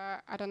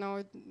I don't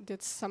know,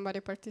 did somebody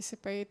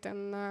participate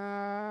in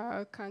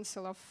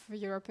Council of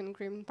European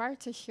Green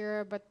Party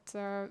here, but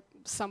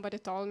somebody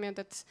told me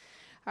that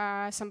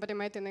somebody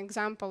made an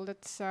example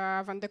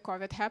that when the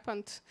COVID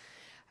happened,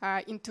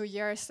 in 2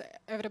 years,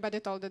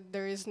 everybody told that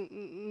there is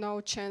no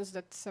chance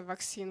that the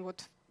vaccine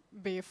would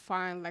be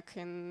fine like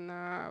in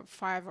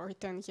 5 or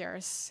 10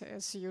 years,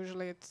 as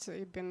usually it's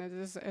been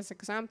as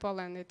example,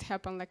 and it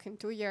happened like in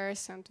 2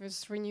 years, and with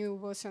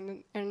renewables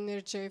and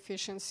energy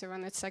efficiency,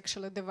 when it's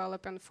actually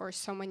developing for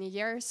so many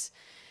years,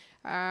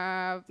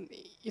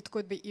 it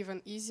could be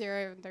even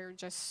easier. There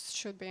just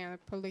should be a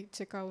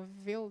political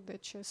will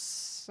that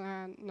is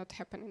not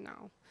happening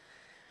now.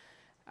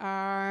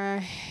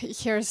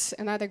 Here's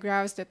another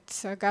graph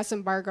that gas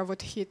embargo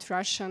would hit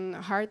Russian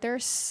harder.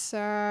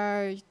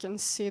 You can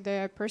see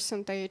the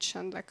percentage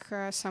and like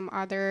some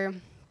other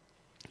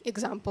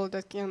example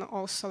that can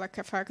also like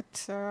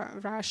affect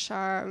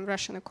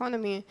Russian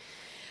economy.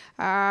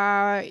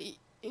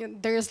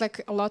 There's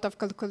like a lot of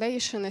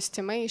calculation,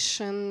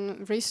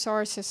 estimation,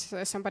 resources.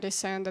 Somebody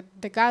saying that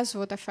the gas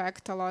would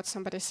affect a lot.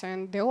 Somebody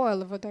saying the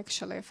oil would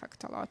actually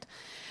affect a lot.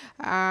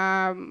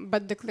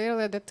 But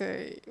clearly that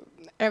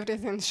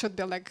everything should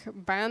be like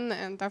banned,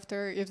 and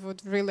after it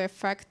would really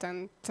affect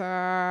and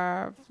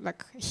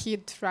like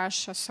hit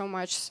Russia so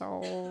much,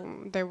 so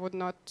they would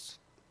not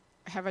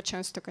have a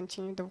chance to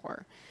continue the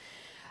war.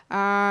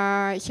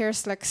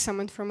 Here's like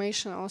some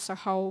information also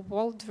how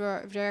world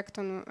react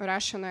on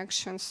Russian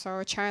actions.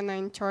 So China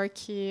and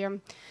Turkey,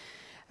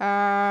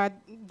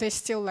 they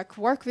still like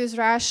work with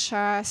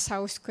Russia.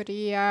 South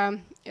Korea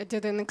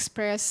didn't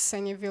express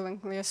any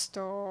willingness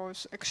to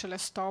actually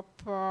stop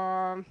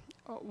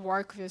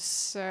work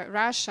with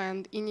Russia,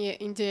 and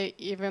India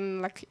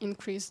even like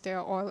increased their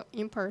oil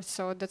imports.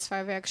 So that's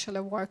why we actually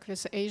work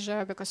with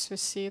Asia, because we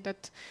see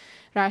that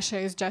Russia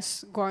is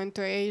just going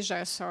to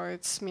Asia, so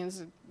it means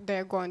that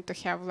they're going to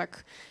have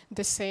like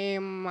the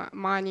same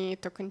money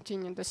to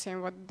continue the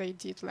same what they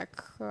did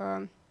like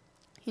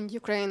in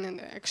Ukraine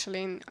and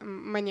actually in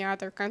many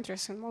other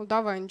countries, in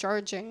Moldova, in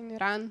Georgia, in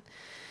Iran.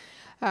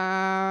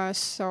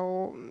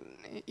 So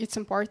it's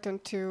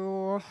important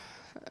to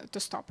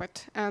stop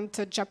it. And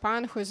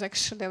Japan, who is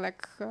actually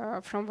like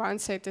from one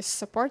side is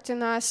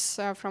supporting us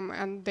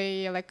and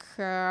they like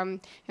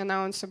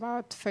announced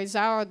about phase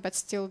out, but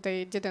still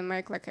they didn't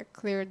make like a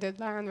clear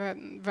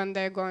deadline when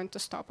they're going to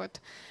stop it.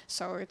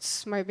 So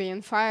it's maybe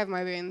in 5,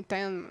 maybe in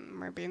 10,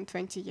 maybe in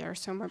 20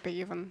 years, or maybe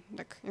even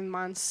like in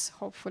months,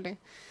 hopefully.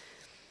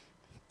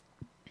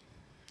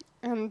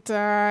 And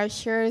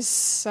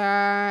here's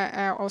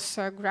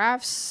also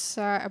graphs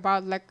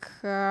about like,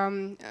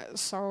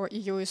 so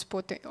EU is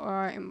putting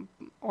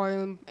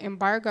oil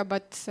embargo,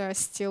 but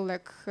still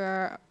like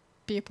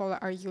people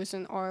are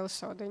using oil,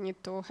 so they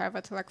need to have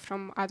it like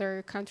from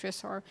other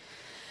countries. Or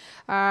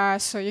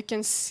so you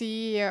can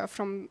see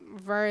from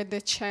where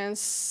the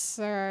chance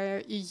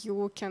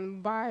EU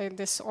can buy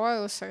this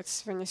oil. So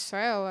it's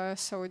Venezuela,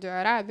 Saudi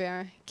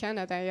Arabia,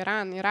 Canada,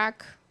 Iran,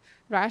 Iraq,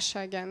 Russia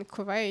again,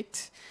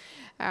 Kuwait.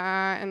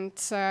 And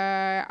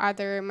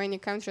other many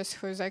countries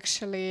who's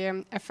actually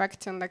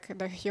affecting like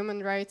the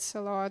human rights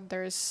a lot.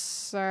 There's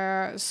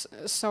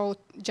so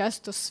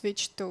just to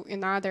switch to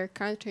another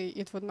country,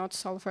 it would not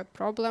solve a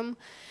problem.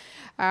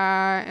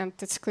 And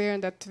it's clear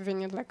that we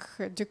need like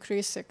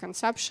decrease the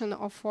consumption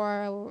of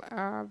oil,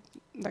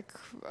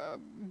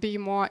 be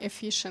more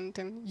efficient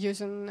in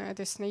using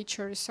these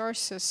nature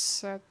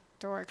resources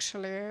to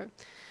actually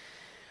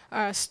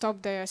stop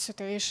the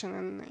situation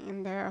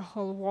in the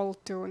whole world,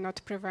 to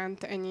not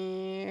prevent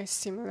any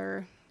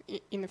similar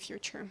in the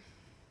future.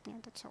 Yeah,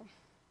 that's all.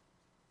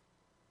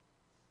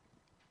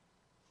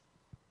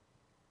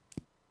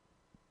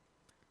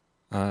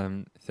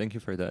 Thank you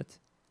for that.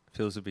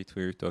 feels a bit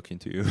weird talking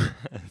to you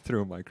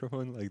through a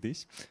microphone like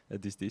this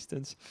at this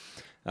distance.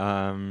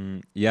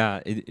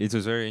 Yeah, it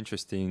was very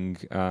interesting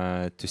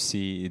to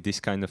see this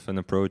kind of an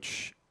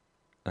approach.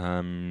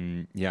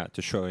 Yeah,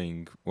 to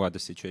showing what the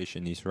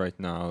situation is right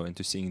now and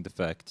to seeing the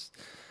facts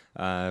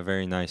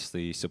very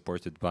nicely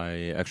supported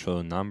by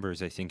actual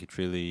numbers. I think it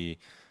really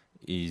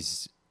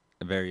is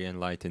very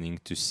enlightening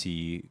to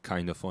see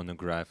kind of on a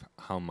graph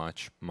how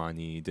much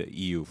money the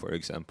EU, for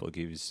example,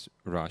 gives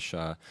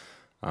Russia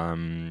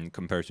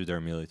compared to their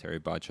military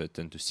budget,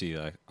 and to see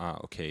like,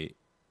 okay,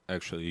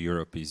 actually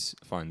Europe is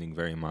funding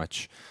very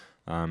much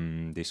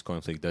this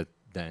conflict that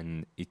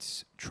then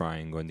it's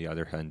trying on the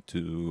other hand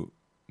to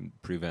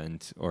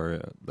prevent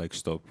or like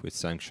stop with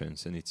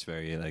sanctions, and it's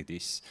very like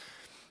this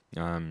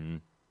yeah,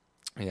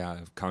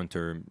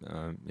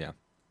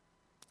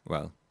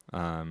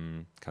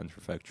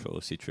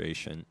 counterfactual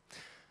situation.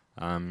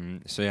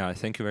 So yeah,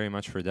 thank you very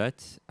much for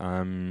that.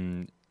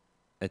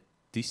 At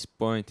this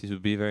point, it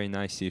would be very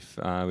nice if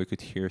we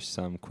could hear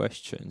some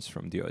questions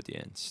from the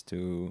audience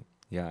to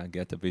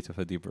get a bit of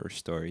a deeper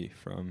story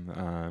from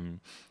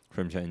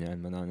Yevheniia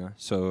and Manana.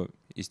 So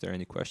is there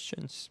any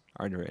questions?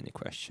 Are there any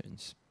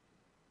questions?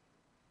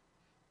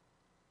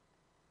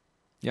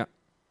 Yeah,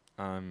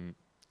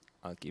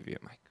 I'll give you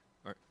a mic.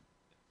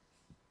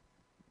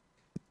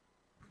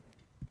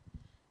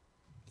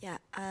 Yeah,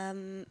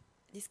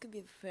 this could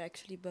be for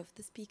actually both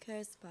the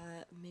speakers,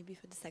 but maybe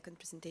for the second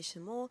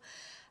presentation more.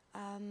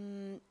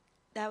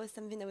 That was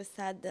something that was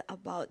said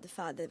about the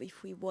fact that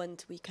if we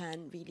want, we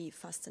can really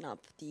fasten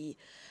up the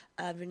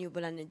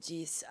renewable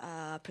energies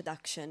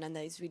production, and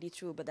that is really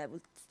true, but that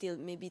would still,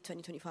 maybe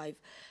 2025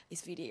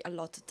 is really a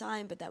lot of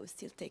time, but that would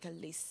still take at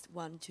least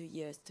 1-2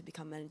 years to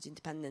become energy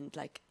independent,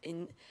 like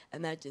in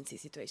emergency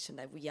situation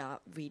that we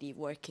are really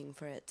working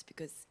for it,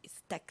 because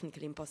it's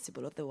technically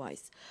impossible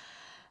otherwise.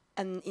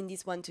 And in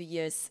these 1-2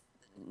 years,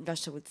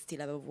 Russia would still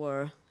have a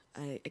war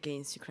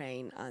against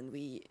Ukraine, and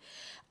we'll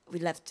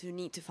have to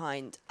need to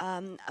find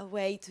a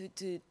way to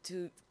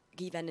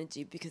give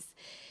energy, because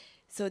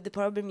so the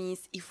problem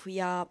is, if we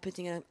are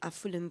putting a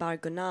full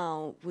embargo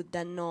now, would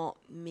that not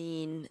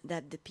mean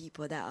that the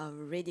people that are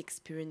already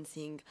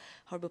experiencing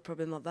horrible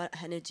problem of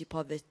energy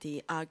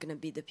poverty are going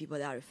to be the people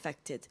that are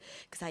affected?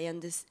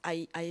 Because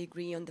I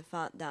agree on the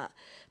fact that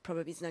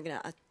probably it's not going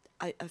to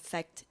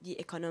affect the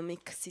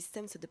economic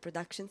system, so the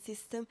production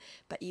system,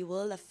 but it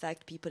will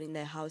affect people in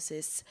their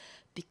houses,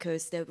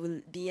 because there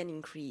will be an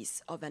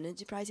increase of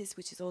energy prices,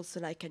 which is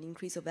also like an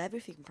increase of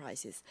everything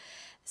prices.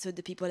 So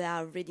the people that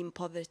are already in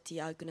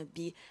poverty are going to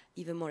be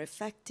even more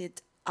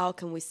affected. How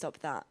can we stop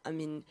that? I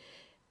mean,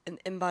 an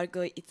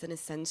embargo, it's an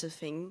essential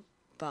thing,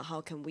 but how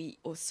can we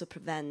also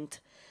prevent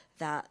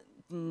that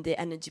the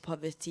energy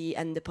poverty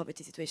and the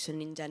poverty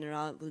situation in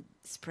general will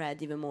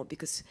spread even more?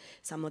 Because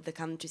some of the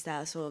countries that are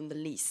also on the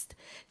list,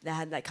 they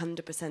had like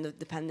 100% of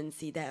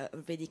dependency. There are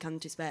already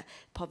countries where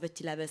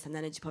poverty levels and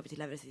energy poverty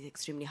levels is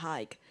extremely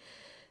high.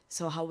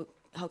 So how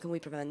can we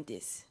prevent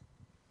this?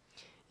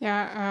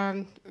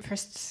 Yeah,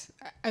 first,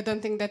 I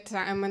don't think that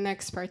I'm an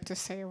expert to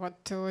say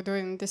what to do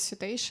in this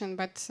situation,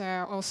 but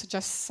also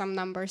just some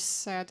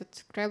numbers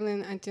that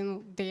Kremlin,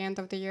 until the end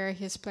of the year,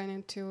 he's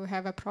planning to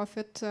have a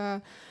profit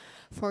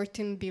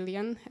 14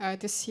 billion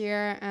this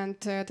year, and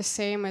the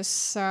same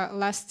as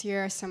last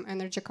year. Some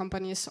energy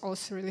companies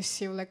also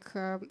received, like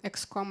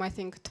Excom, I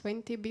think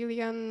 20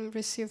 billion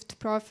received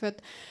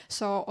profit.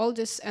 So all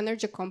this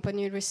energy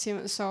company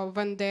receive. So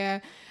when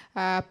the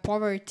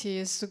poverty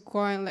is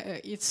going,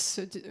 it's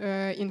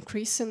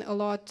increasing a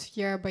lot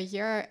year by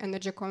year.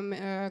 Energy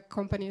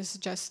companies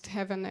just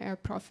having a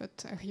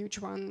profit, a huge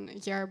one,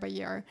 year by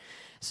year.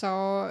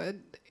 So.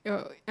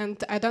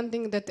 And I don't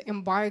think that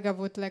embargo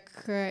would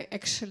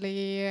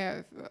actually,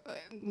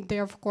 they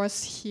of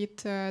course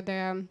hit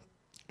the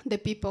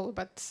people,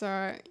 but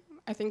I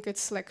think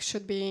it's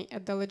should be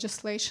at the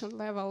legislation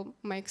level,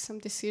 make some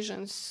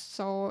decisions.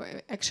 So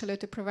actually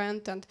to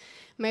prevent, and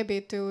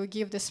maybe to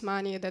give this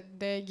money that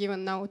they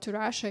given now to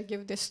Russia,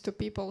 give this to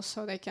people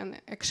so they can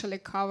actually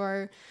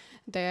cover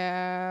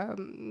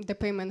the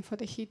payment for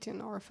the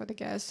heating or for the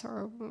gas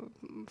or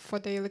for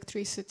the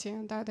electricity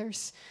and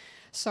others.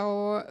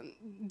 So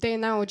they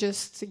now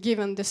just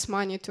given this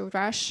money to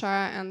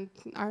Russia and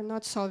are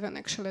not solving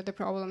actually the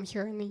problem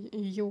here in the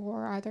EU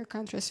or other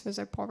countries with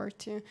the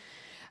poverty.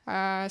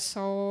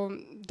 So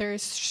there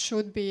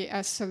should be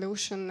a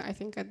solution, I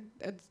think, at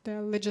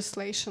the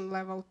legislation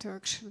level to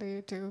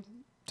actually to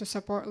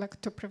support,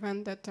 to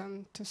prevent it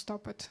and to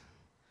stop it.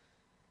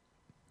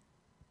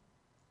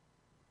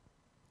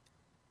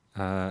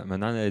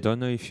 Manana, I don't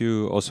know if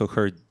you also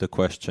heard the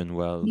question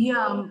well.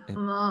 Yeah,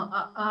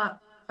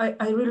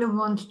 I really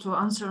want to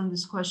answer on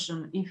this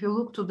question. If you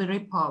look to the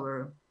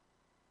repower,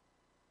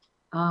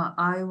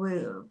 I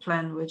will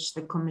plan which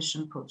the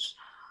Commission puts.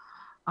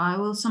 I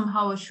will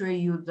somehow assure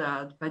you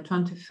that by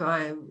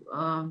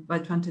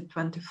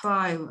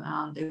 2025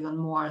 and even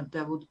more,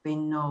 there would be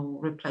no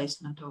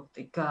replacement of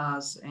the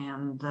gas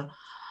and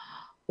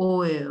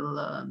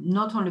oil,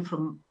 not only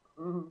from,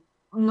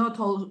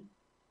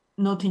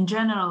 not in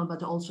general,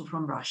 but also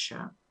from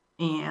Russia.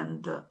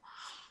 And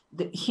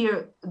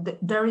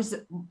there is,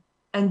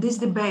 and these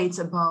debates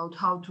about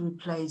how to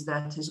replace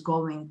that is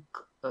going,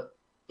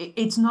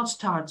 it's not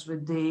starts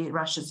with the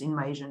Russia's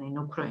invasion in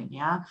Ukraine,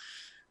 yeah?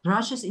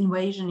 Russia's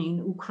invasion in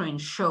Ukraine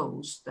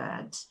shows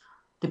that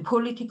the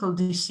political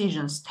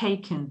decisions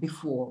taken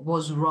before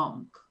was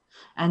wrong.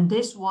 And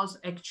this was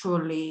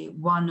actually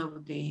one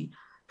of the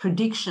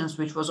predictions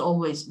which was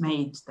always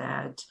made,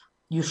 that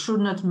you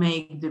should not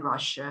make the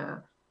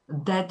Russia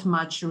that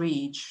much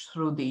rich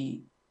through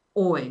the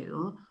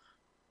oil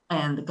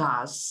and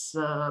gas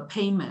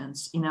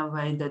payments in a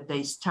way that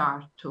they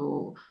start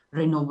to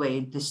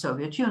renovate the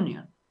Soviet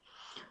Union.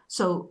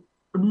 So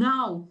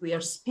now we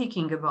are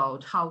speaking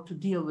about how to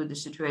deal with the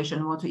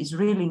situation. What is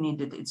really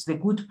needed, it's the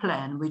good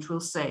plan, which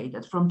will say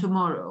that from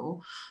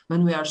tomorrow,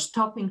 when we are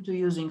stopping to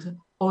using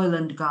oil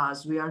and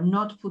gas, we are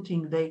not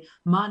putting the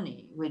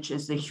money, which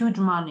is the huge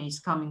money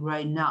is coming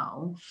right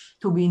now,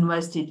 to be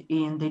invested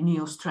in the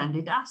new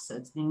stranded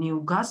assets, the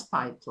new gas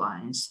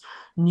pipelines,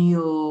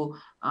 new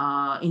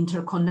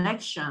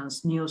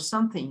interconnections, new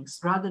somethings,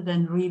 rather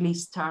than really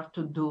start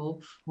to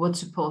do what's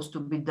supposed to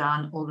be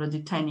done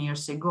already 10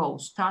 years ago.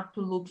 Start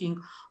to looking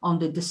on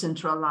the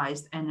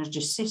decentralized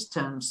energy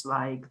systems,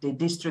 like the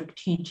district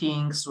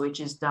heatings, which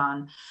is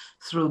done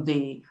through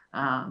the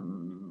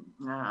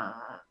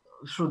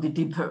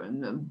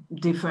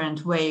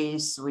different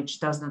ways, which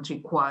does not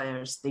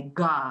require the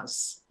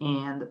gas.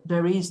 And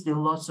there is the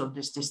lots of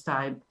this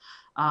type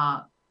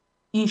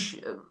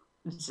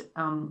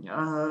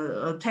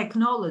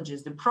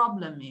technologies. The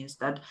problem is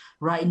that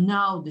right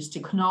now these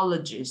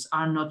technologies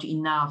are not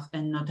enough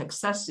and not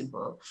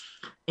accessible.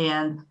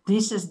 And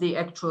this is the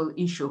actual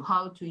issue,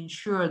 how to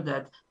ensure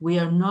that we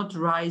are not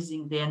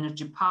rising the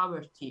energy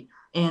poverty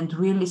and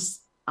really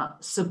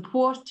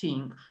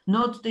supporting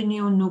not the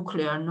new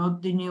nuclear,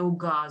 not the new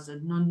gas,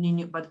 not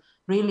new, but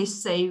really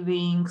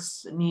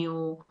savings,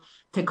 new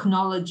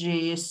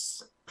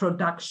technologies,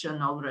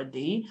 production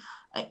already,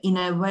 in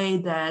a way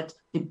that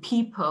the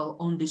people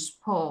on the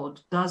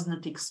spot does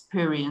not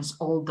experience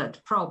all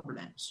that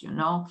problems, you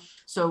know?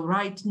 So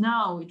right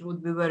now it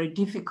would be very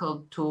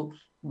difficult to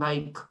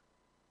like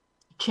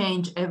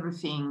change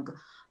everything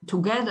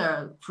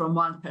together from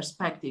one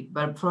perspective,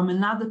 but from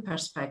another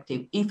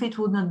perspective, if it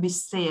would not be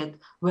said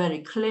very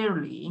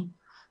clearly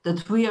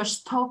that we are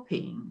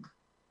stopping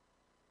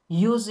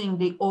using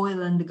the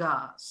oil and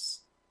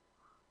gas,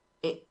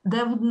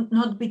 that would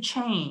not be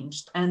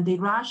changed. And the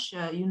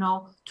Russia, you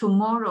know,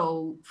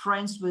 tomorrow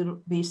France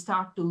will be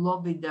start to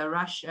lobby the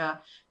Russia.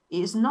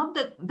 Is not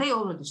that they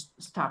already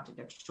started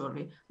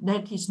actually,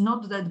 that is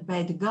not that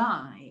bad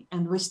guy,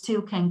 and we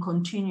still can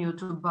continue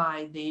to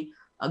buy the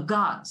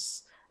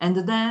gas. And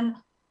then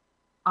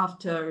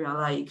after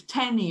like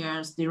 10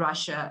 years, the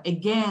Russia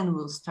again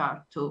will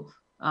start to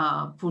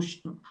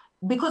push,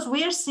 because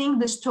we are seeing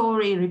the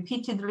story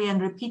repeatedly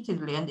and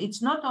repeatedly. And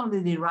it's not only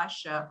the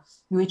Russia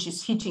which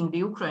is hitting the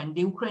Ukraine.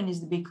 The Ukraine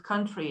is the big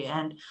country,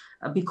 and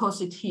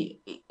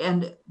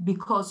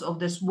because of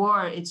this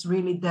war, it's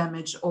really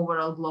damaged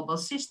overall global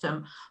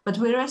system. But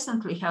we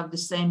recently have the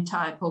same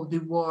type of the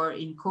war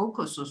in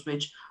Caucasus,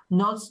 which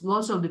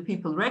lots of the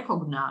people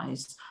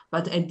recognize.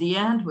 But at the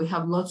end, we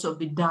have lots of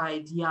the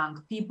died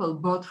young people,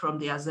 both from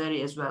the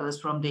Azeri as well as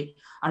from the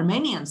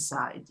Armenian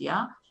side,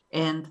 yeah?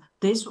 And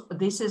this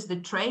is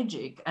the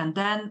tragic. And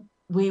then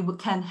we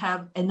can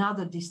have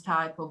another this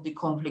type of the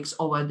conflicts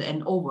over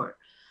and over.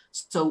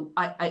 So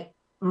I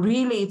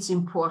really, it's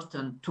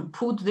important to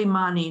put the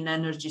money in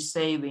energy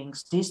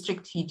savings,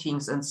 district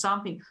heatings, and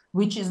something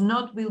which is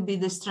not will be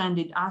the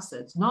stranded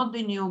assets, not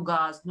the new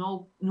gas,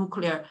 no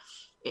nuclear.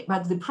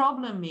 But the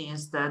problem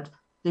is that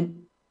the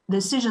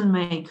decision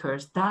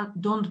makers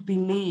don't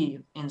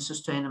believe in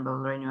sustainable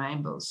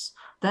renewables.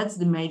 That's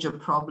the major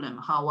problem,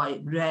 how I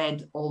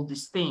read all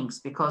these things,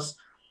 because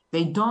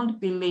they don't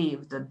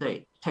believe that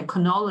the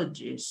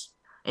technologies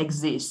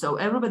exist. So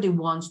everybody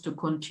wants to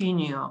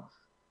continue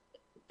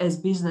as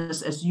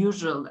business as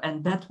usual.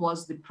 And that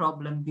was the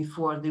problem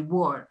before the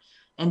war.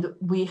 And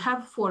we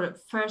have, for the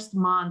first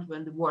month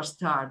when the war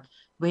started,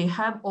 we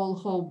have all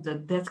hope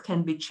that that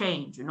can be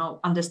changed, you know,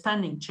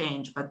 understanding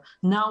change. But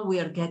now we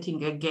are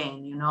getting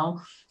again, you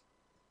know,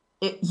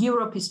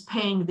 Europe is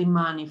paying the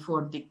money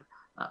for the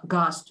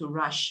gas to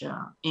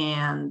Russia.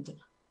 And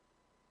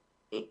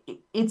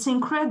it's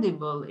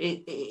incredible.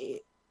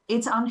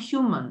 It's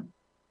unhuman.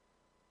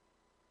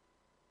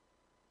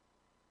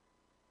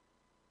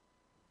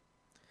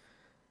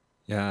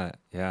 Yeah,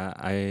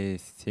 I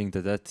think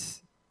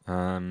that's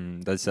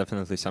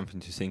definitely something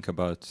to think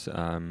about,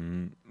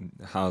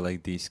 how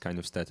like these kind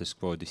of status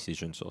quo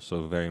decisions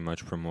also very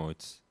much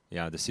promote,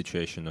 the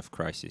situation of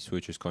crisis,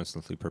 which is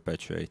constantly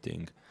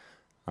perpetuating.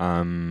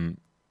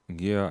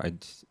 Yeah,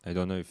 I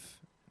don't know if...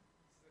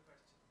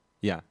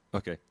 Yeah,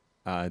 okay.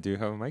 Do you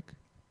have a mic?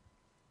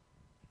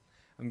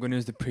 I'm going to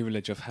use the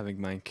privilege of having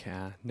mic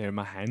near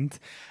my hand.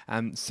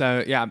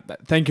 So yeah,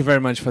 thank you very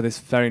much for this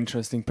very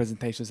interesting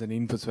presentations and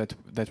inputs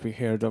that we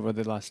heard over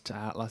the last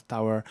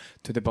hour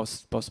to the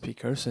both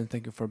speakers, and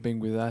thank you for being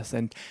with us.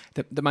 And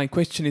my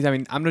question is, I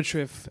mean, I'm not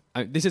sure if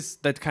this is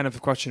that kind of a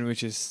question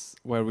which is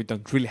where we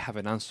don't really have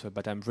an answer,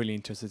 but I'm really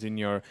interested in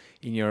your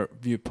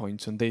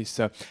viewpoints on this.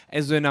 So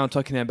as we're now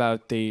talking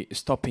about the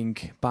stopping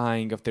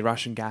buying of the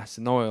Russian gas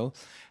and oil,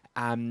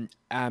 and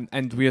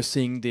we are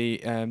seeing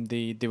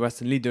the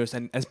Western leaders,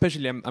 and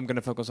especially I'm going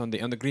to focus on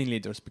the green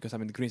leaders, because the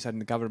Greens are in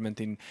the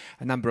government in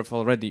a number of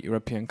already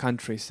European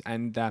countries,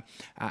 and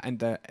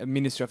the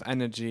Ministry of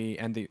Energy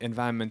and the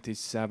Environment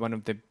is one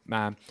of the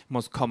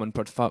most common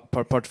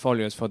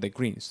portfolios for the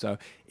Greens. So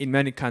in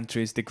many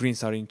countries, the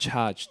Greens are in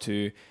charge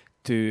to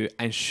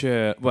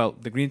ensure, well,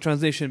 the green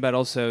transition, but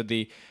also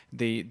the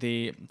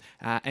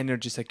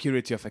energy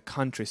security of a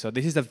country. So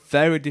this is a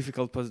very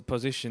difficult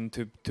position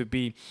to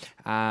be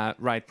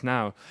right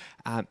now.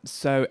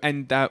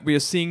 We are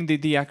seeing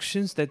the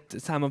actions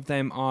that some of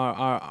them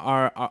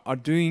are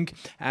doing,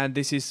 and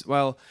this is,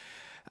 well,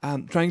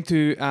 trying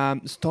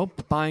to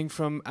stop buying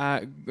from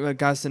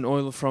gas and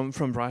oil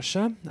from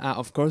Russia.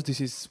 Of course,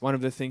 this is one of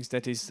the things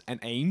that is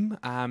an aim,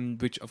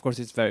 which of course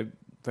is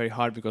very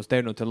hard, because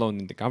they're not alone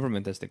in the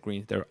government as the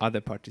Greens. There are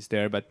other parties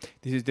there, but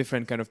this is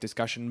different kind of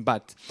discussion.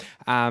 But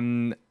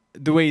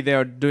the way they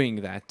are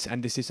doing that,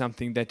 and this is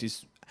something that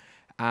is,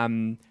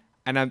 and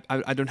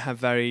I don't have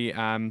very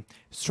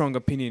strong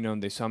opinion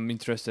on this, so I'm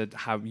interested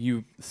how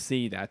you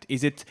see that.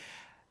 Is it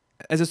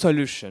as a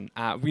solution?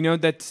 We know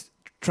that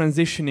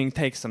transitioning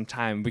takes some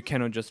time. We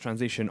cannot just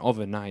transition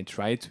overnight,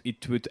 right?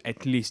 It would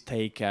at least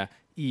take a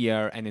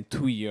year and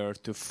 2 years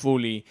to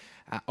fully,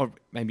 or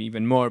maybe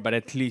even more, but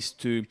at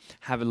least to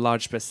have a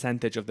large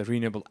percentage of the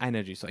renewable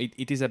energy. So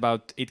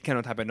it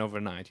cannot happen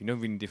overnight. You know,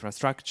 we need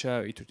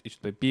infrastructure, it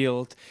should be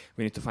built,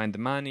 we need to find the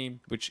money,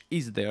 which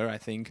is there, I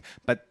think,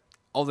 but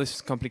all these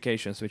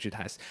complications which it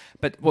has.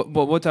 But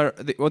what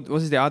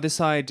is the other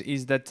side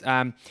is that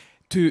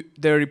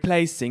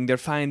they're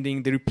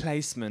finding the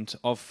replacement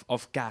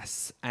of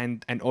gas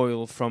and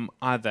oil from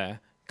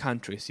other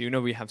countries. You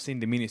know, we have seen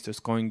the ministers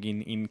going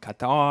in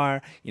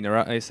Qatar,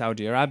 in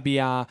Saudi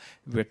Arabia.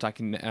 We're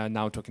talking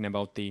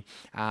about the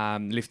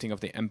lifting of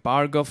the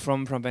embargo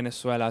from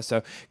Venezuela.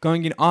 So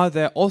going in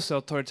other also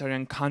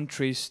authoritarian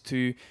countries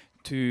to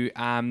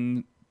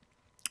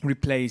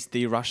replace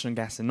the Russian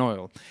gas and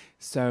oil.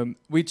 So,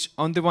 which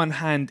on the one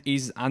hand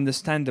is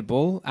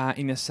understandable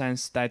in a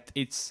sense that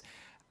it's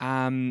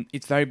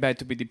very bad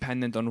to be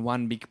dependent on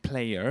one big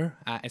player,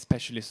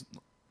 especially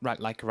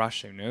like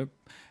Russia. You know.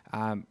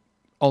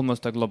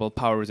 Almost a global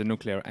power with a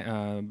nuclear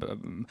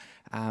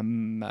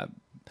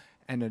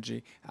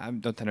energy,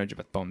 not energy,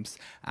 but bombs.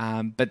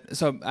 How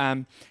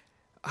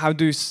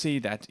do you see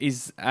that?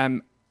 Is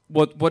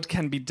what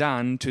can be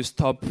done to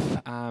stop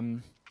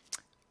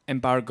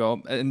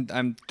embargo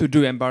and to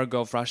do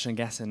embargo of Russian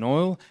gas and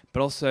oil?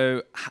 But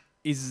also,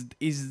 is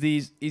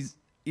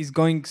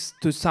going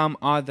to some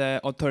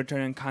other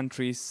authoritarian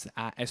countries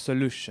a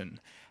solution?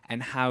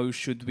 And how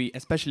should we,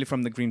 especially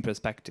from the green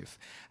perspective,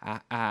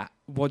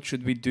 what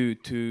should we do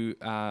to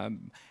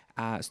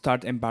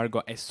start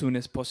embargo as soon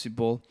as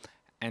possible?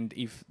 And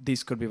if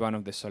this could be one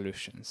of the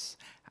solutions,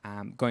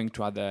 going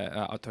to other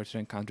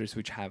authoritarian countries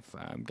which have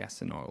gas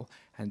and oil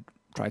and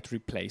try to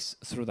replace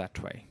through that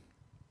way.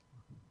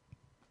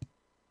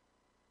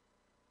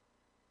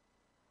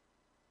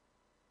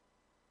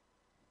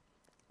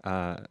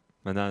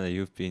 Manana,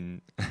 you've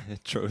been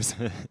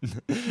chosen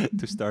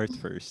to start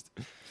first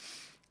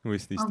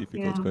with this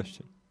difficult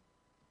question.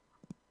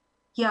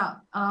 Yeah,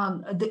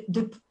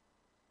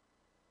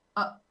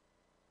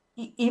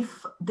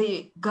 if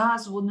the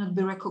gas would not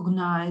be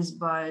recognized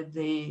by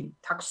the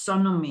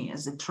taxonomy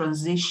as a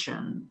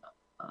transition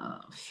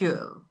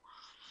fuel,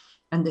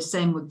 and the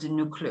same with the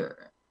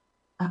nuclear,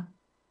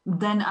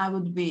 then I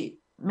would be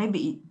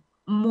maybe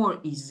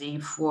more easy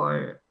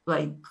for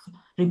like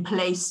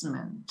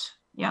replacement,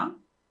 yeah?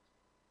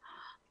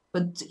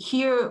 But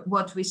here,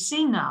 what we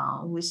see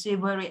now, we see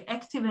very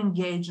active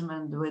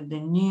engagement with the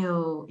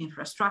new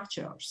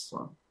infrastructures.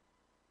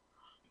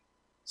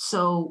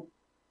 So,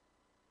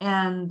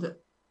 and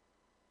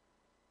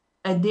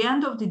at the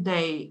end of the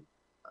day,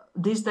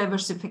 this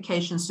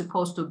diversification is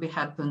supposed to be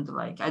happened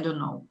like, I don't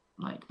know,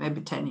 like maybe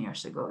 10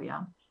 years ago,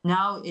 yeah.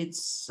 Now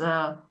it's,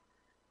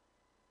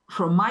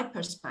 from my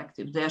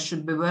perspective, there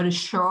should be very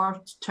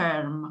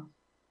short-term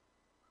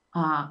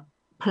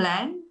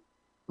plan,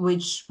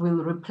 which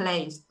will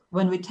replace,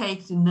 when we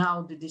take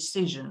now the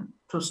decision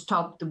to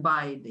stop the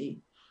buy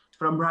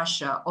from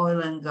Russia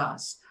oil and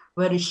gas,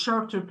 very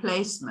short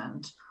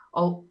replacement,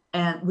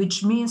 and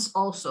which means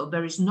also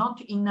there is not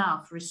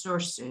enough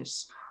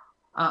resources,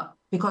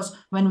 because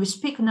when we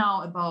speak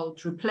now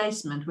about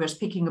replacement, we're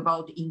speaking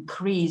about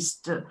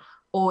increased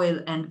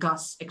oil and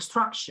gas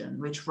extraction,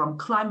 which from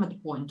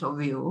climate point of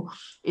view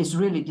is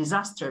really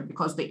disaster,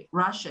 because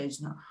Russia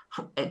is not,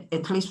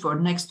 at least for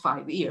the next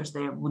 5 years,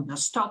 they would not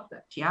stop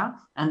that, yeah?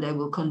 And they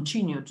will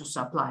continue to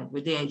supply it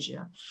with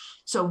Asia.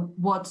 So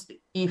what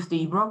if the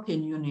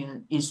European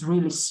Union is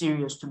really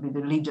serious to be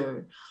the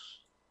leader?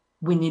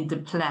 We need the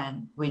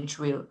plan which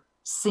will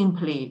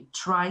simply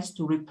tries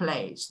to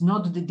replace,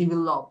 not to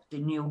develop the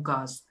new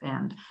gas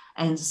and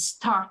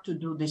start to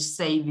do the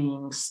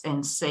savings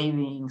and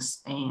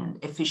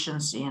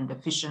efficiency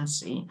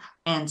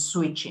and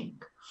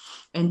switching.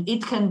 And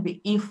it can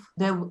be, if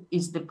there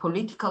is the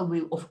political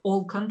will of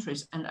all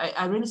countries, and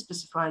I really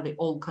specify the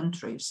all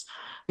countries,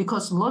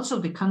 because lots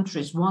of the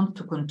countries want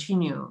to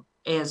continue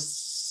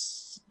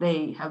as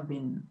they have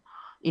been.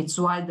 It's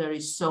why there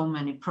is so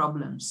many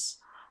problems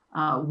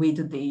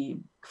with the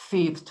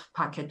fifth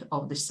packet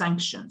of the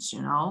sanctions,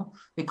 you know,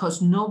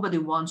 because nobody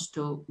wants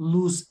to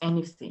lose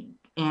anything.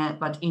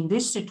 But in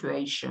this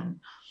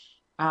situation,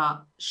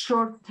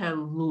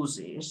 short-term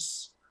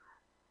losses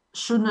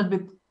should not be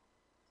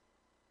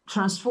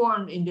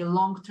transformed in the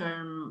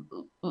long-term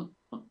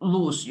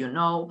loss, you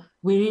know.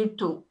 We need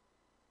to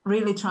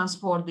really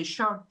transform the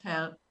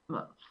short-term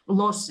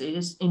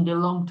losses in the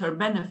long-term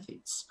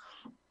benefits.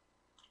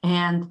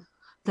 And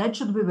that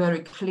should be very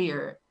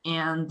clear.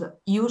 And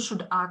you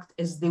should act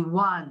as the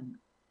one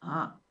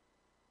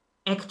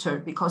actor,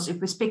 because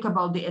if we speak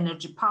about the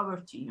energy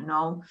poverty, you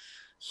know,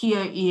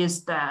 here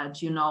is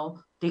that, you know,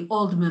 the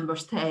old member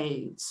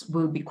states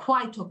will be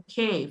quite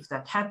okay if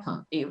that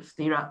happens, if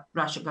the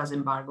Russia gas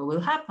embargo will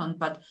happen,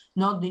 but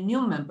not the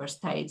new member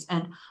states,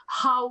 and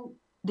how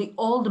the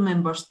old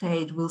member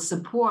state will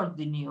support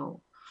the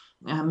new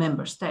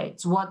member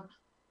states. What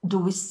do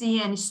we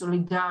see any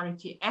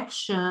solidarity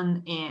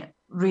action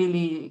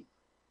really,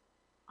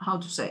 how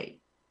to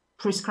say,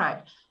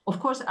 prescribed? Of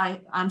course,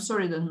 I'm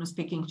sorry that I'm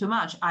speaking too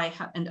much. I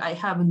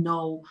have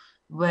no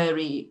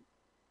very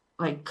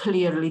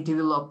clearly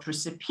developed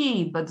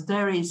recipe, but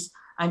there is,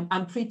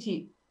 I'm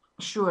pretty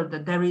sure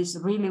that there is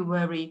really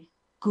very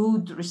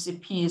good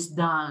recipes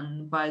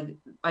done by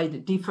the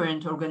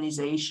different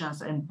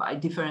organizations and by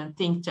different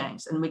think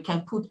tanks, and we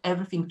can put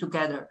everything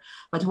together.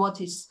 But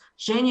what is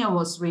Yevheniia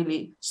was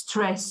really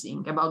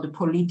stressing about the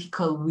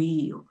political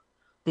will.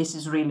 This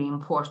is really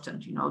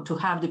important, you know, to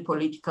have the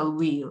political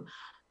will,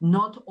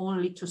 not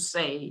only to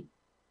say,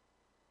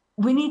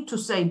 we need to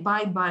say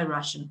bye-bye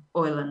Russian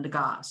oil and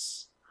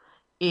gas,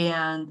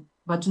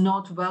 but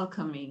not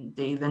welcoming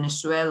the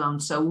Venezuelan,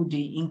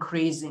 Saudi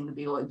increasing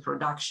the oil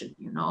production,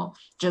 you know,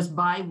 just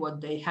buy what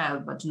they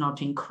have, but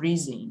not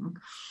increasing.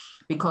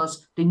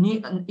 Because what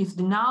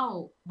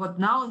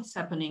now is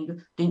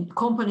happening, the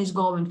company is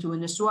going to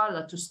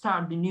Venezuela to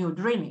start the new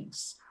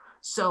drillings.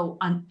 So,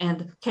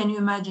 and can you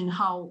imagine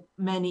how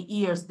many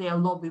years their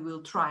lobby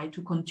will try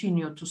to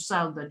continue to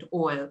sell that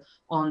oil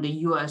on the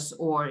US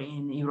or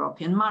in the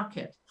European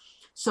market?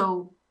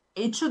 So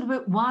it should be,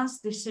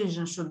 once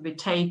decision should be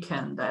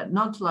taken, that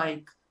not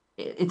like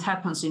it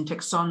happens in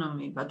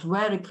taxonomy, but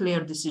very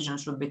clear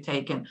decisions should be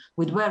taken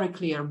with very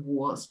clear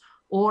goals,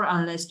 or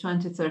unless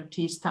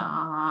 2030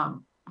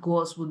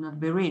 goals would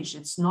not be reached,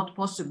 it's not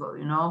possible,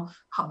 you know,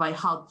 by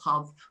half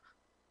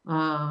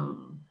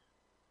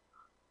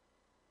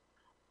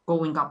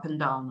going up and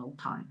down all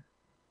time.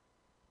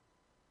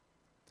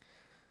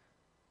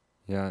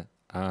 Yeah,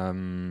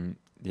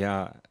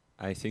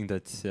 I think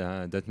that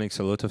that makes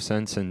a lot of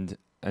sense. And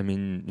I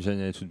mean,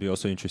 Yevheniia, it would be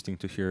also interesting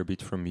to hear a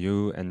bit from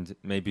you, and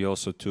maybe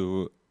also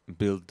to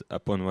build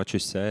upon what you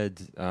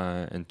said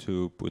and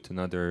to put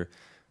another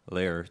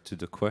layer to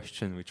the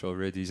question, which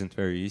already isn't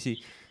very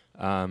easy.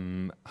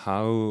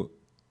 How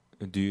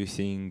do you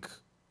think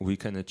we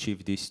can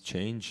achieve this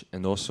change,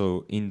 and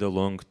also in the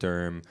long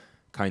term,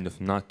 kind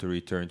of not to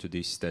return to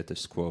this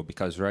status quo?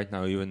 Because right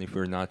now, even if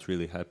we're not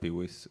really happy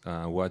with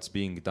what's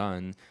being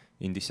done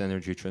in this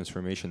energy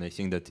transformation, I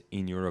think that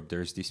in Europe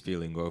there's this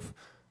feeling of,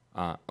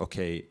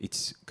 okay,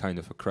 it's kind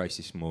of a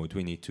crisis mode.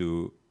 We need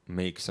to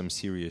make some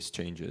serious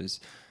changes.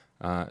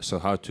 So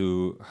how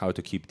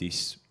to keep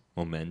this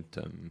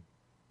momentum?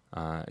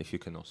 If you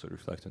can also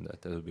reflect on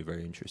that, that would be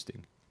very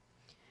interesting.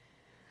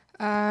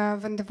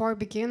 When the war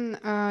began,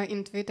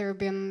 in Twitter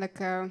been like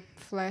a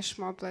flash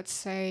mob, let's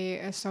say,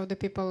 so the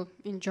people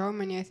in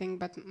Germany, I think,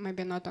 but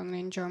maybe not only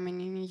in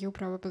Germany, in EU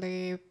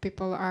probably,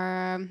 people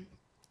are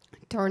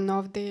turn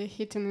off the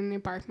heating in the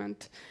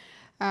apartment.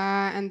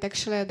 And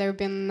actually there have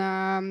been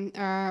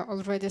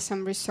already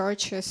some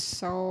researches,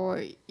 so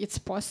it's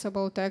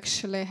possible to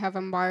actually have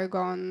embargo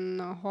on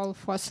whole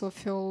fossil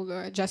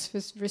fuel just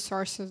with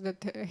resources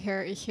that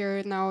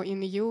here now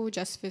in EU,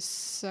 just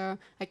with,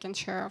 I can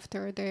share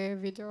after the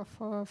video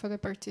for the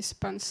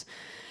participants.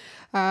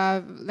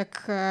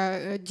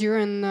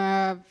 During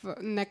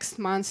next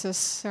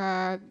months,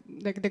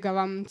 the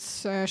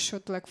governments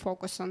should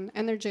focus on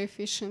energy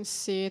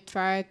efficiency,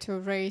 try to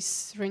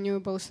raise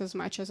renewables as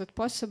much as it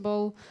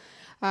possible,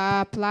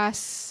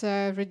 plus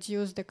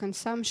reduce the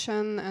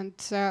consumption. And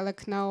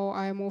like now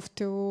I moved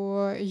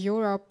to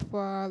Europe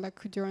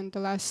like during the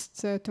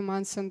last 2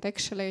 months, and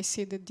actually I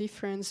see the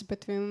difference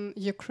between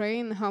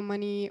Ukraine, how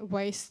many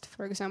waste,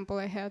 for example,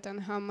 I had, and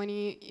how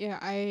many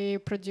I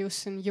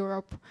produce in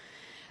Europe.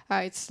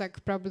 It's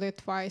like probably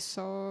twice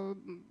or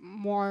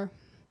more.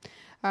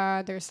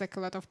 There's like a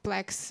lot of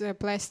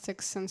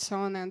plastics and so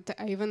on, and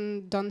I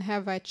even don't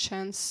have a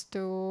chance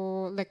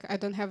to, like, I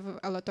don't have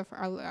a lot of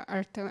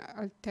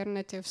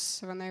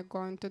alternatives when I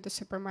go into the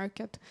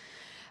supermarket.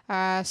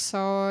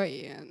 So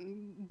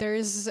there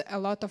is a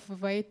lot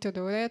of way to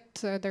do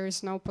it. There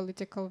is no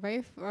political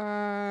way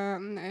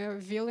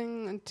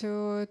willing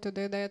to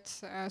do that.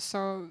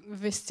 So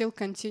we still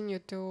continue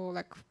to,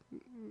 like,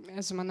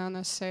 as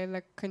Manana say,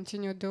 like,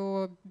 continue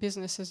do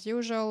business as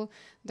usual.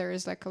 There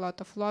is like a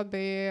lot of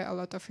lobby, a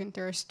lot of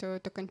interest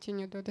to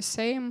continue do the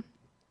same.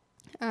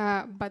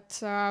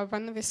 But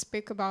when we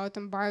speak about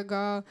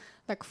embargo,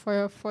 like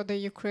for the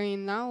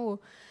Ukraine now,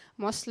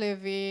 mostly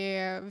we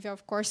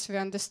of course we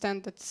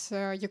understand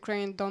that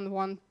Ukraine don't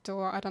want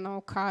to, I don't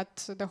know,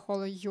 cut the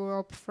whole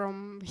Europe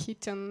from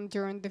heating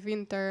during the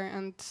winter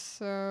and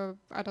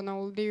I don't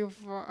know, live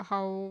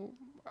how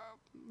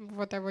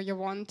whatever you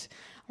want.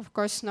 Of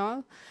course,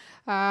 no.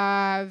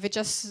 We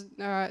just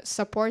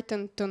support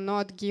them to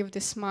not give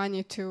this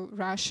money to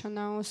Russia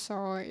now,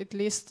 so at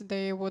least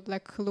they would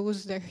like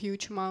lose the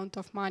huge amount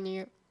of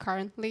money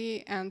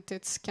currently, and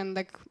it can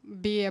like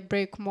be a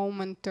break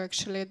moment to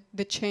actually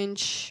the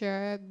change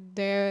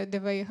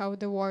the way how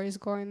the war is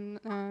going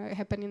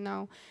happening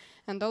now.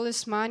 And all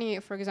this money,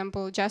 for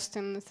example, just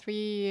in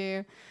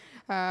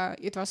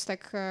it was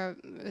like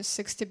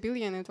 60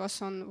 billion. It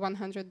was on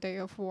 100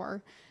 days of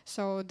war.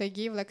 So they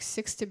give like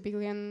 60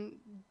 billion.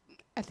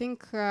 I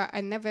think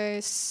I never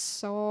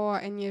saw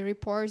any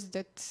reports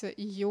that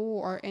EU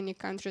or any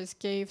countries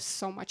gave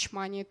so much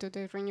money to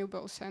the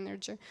renewables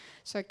energy.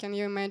 So can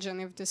you imagine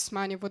if this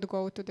money would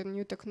go to the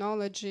new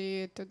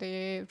technology, to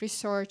the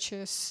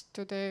researches,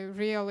 to the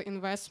real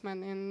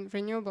investment in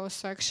renewables?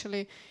 So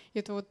actually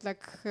it would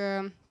like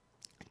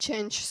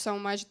change so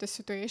much the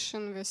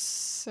situation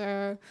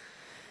with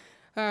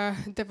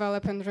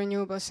developing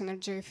renewables,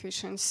 energy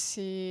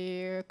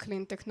efficiency,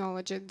 clean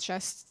technology,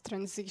 just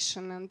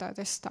transition and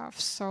other stuff.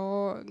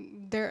 So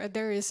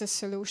there is a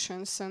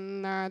solutions,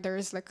 and there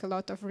is like a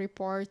lot of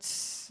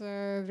reports,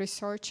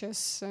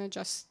 researches,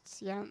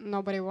 just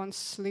nobody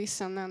wants to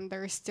listen, and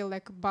there is still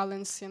like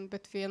balancing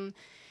between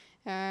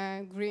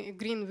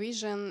green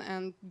vision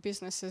and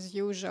business as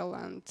usual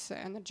and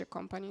energy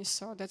companies.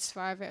 So that's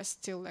why we are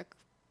still like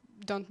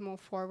don't move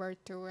forward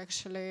to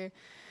actually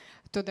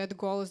to that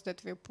goals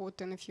that we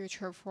put in the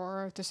future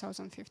for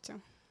 2050.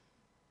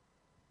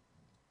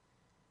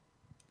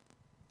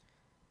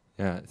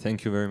 Yeah,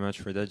 thank you very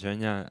much for that,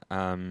 Yevheniia.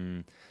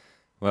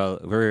 Well,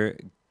 we're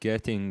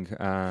getting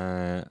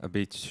a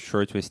bit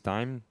short with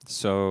time,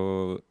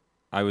 so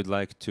I would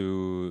like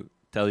to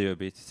tell you a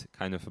bit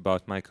kind of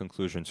about my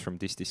conclusions from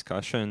this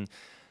discussion,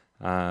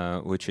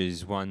 which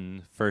is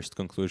one first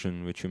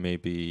conclusion which you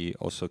maybe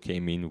also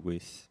came in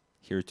with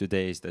here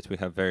today, is that we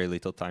have very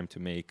little time to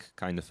make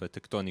kind of a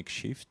tectonic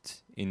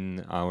shift in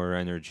our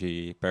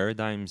energy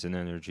paradigms and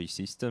energy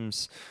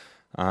systems.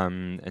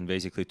 And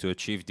basically to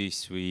achieve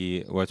this,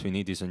 what we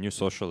need is a new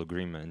social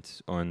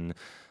agreement on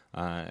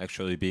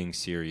actually being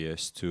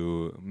serious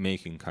to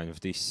making kind of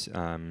this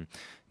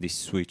this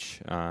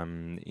switch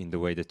in the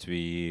way that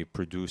we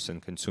produce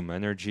and consume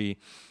energy.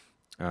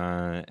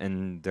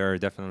 And there are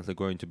definitely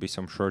going to be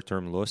some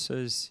short-term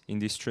losses in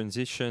this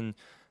transition,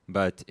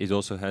 but it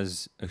also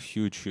has a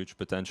huge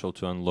potential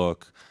to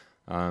unlock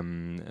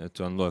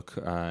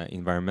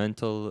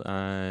environmental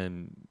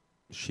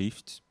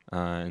shift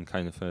and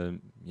kind of a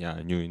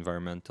new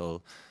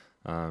environmental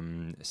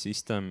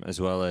system,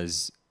 as well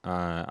as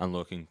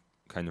unlocking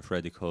kind of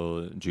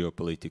radical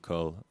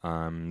geopolitical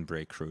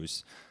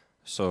breakthroughs.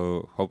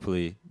 So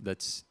hopefully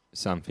that's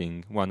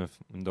something.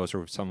 Those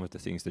are some of the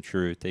things that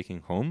you're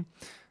taking home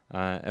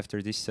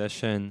after this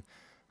session.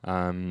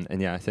 And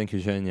thank you,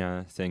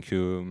 Yevheniia. Thank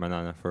you,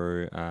 Manana,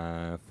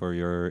 for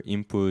your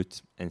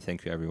input, and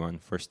thank you everyone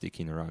for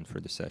sticking around for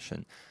the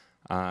session.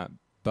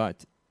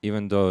 But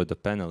even though the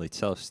panel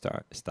itself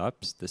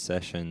stops, the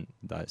session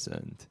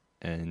doesn't,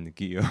 and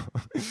Gio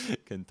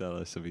can tell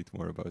us a bit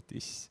more about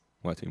this.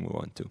 What we move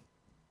on to?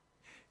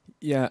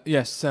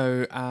 Yes.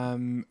 So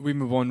we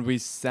move on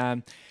with.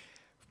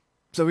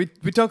 So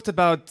we talked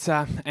about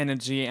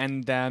energy,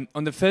 and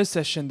on the first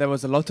session there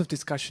was a lot of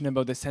discussion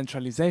about the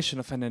centralization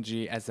of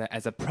energy as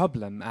a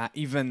problem.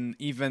 Even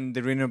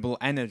the renewable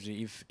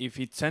energy, if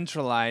it's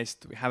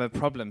centralized, we have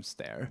problems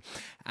there.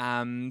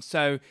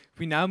 So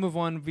we now move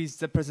on with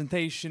the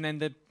presentation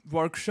and the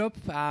workshop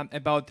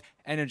about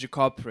energy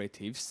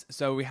cooperatives.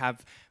 So we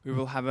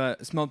will have a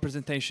small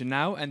presentation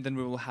now, and then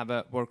we will have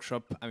a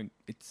workshop. I mean,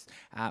 it's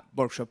a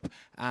workshop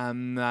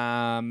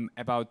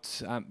about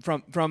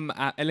from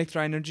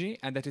ElectaEnergy,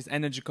 and that is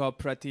energy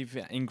cooperative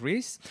in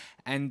Greece.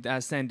 And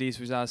Sandy is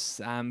with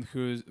us,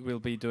 who will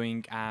be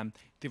doing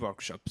the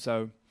workshop.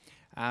 So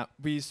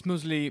We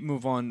smoothly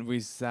move on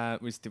with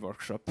the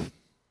workshop.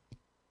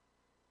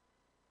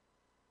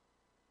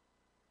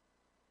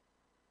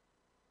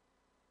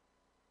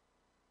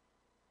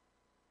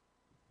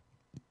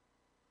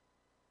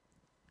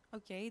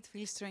 Okay, it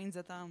feels strange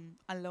that I'm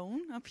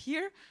alone up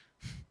here.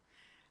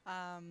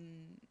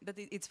 But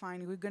it's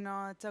fine. We're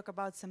gonna talk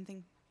about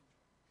something.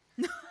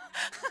 No,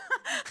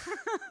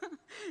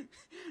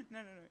 no,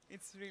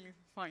 it's really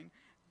fine.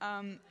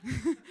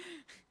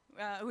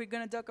 We're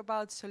gonna talk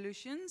about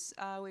solutions.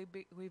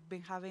 We've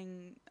been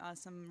having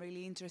some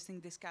really interesting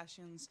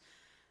discussions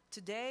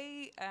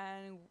today,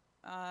 and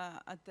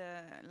at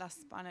the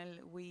last panel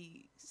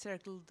we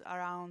circled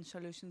around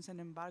solutions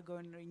and embargo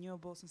and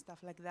renewables and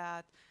stuff like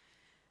that.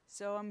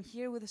 So I'm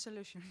here with a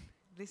solution.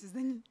 This is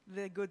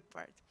the good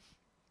part.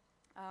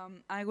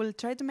 I will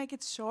try to make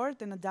it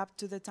short and adapt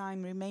to the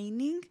time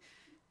remaining.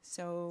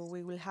 So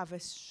we will have a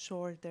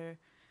shorter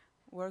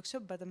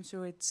workshop, but I'm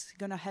sure it's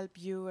going to help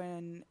you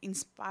and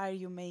inspire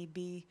you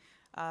maybe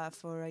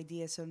for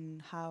ideas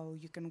on how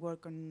you can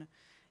work on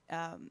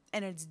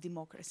energy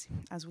democracy,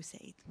 as we say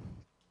it.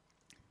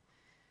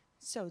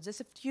 So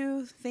just a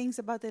few things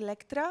about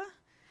Electra.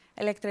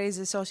 Electra is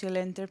a social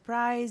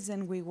enterprise,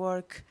 and we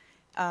work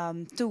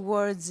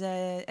towards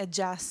a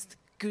just,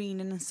 green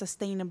and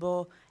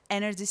sustainable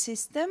energy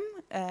system,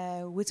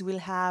 which will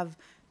have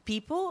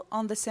people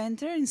on the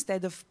center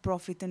instead of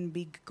profit and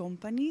big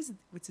companies,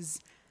 which is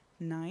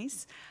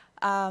nice.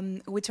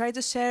 We try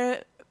to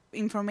share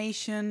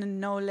information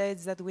and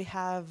knowledge that we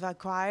have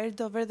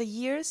acquired over the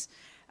years.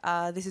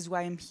 This is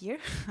why I'm here,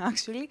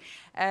 actually.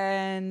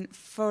 And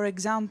for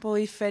example,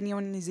 if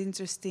anyone is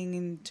interested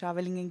in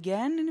traveling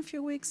again in a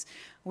few weeks,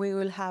 we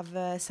will have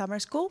a summer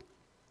school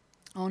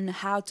on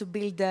how to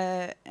build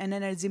an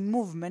energy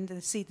movement, a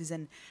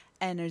citizen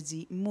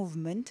energy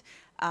movement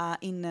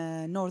in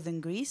northern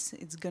Greece.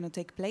 It's going to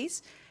take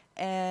place,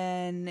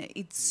 and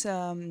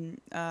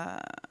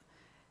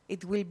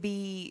it will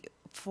be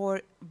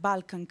for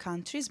Balkan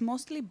countries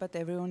mostly, but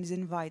everyone is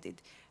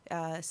invited.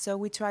 So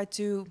we try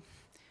to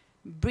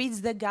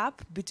bridge the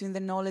gap between the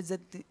knowledge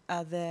that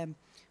the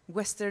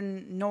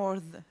Western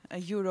North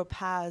Europe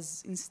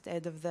has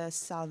instead of the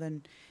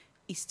Southern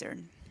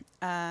Eastern.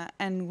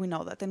 And we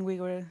know that, and we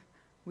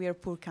are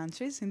poor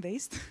countries in the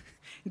East.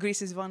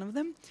 Greece is one of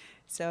them.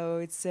 So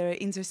it's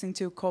interesting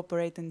to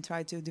cooperate and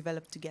try to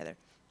develop together.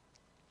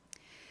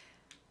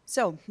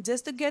 So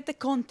just to get the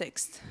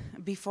context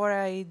before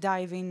I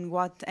dive in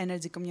what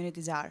energy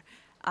communities are,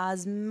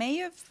 as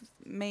many of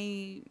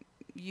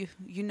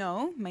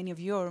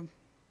you or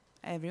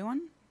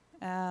everyone,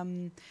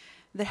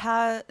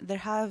 there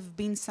have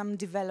been some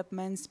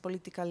developments,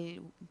 political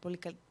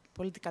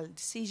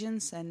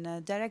decisions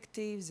and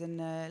directives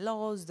and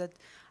laws that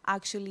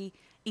actually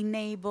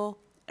enable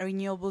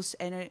renewable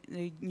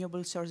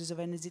sources of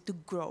energy to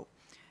grow.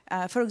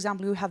 For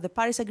example, we have the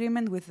Paris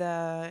Agreement with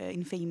the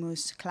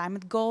infamous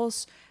climate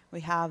goals.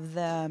 We have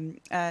the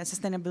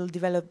Sustainable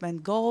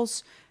Development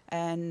Goals,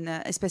 and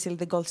especially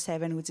the Goal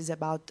 7, which is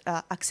about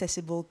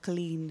accessible,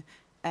 clean,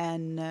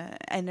 and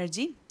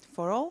energy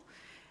for all.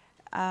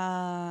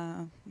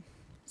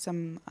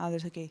 Some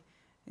others, okay.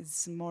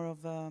 It's more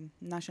of a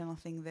national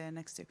thing, the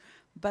next two.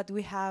 But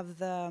we have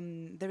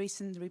the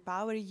recent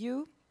Repower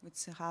EU,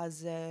 which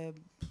has an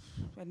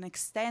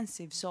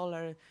extensive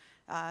solar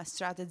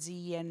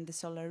strategy and the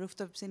solar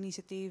rooftops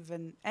initiative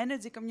and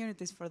energy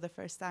communities for the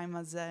first time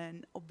as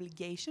an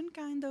obligation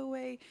kind of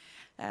way.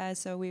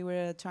 So we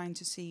were trying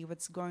to see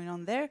what's going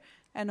on there.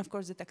 And of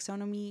course the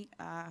taxonomy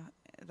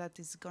that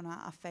is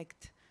gonna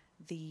affect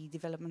the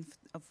development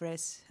of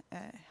RES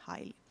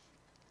highly.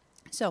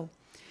 So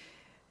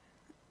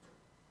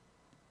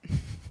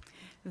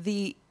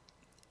the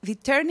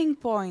turning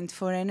point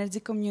for energy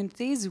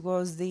communities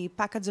was the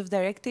package of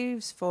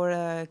directives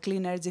for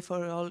clean energy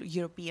for all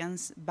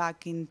Europeans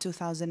back in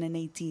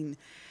 2018.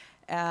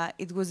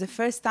 It was the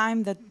first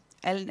time that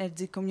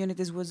energy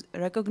communities were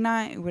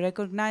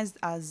recognized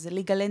as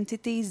legal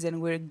entities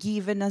and were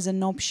given as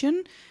an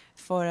option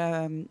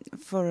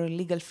for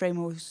legal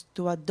frameworks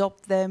to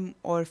adopt them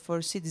or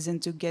for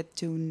citizens to get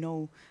to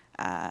know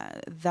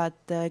that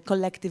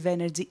collective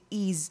energy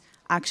is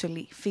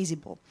actually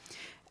feasible.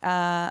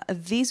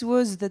 This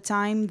was the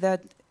time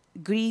that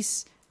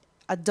Greece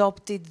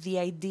adopted the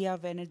idea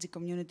of energy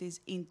communities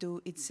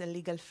into its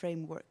legal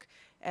framework.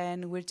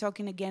 And we're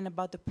talking again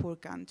about a poor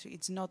country.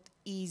 It's not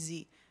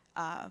easy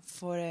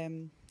for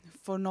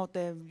not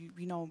a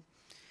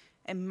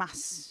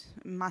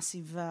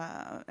massive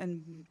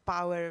and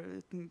power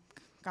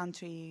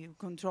country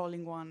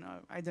controlling one, or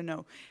I don't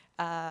know,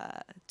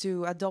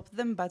 to adopt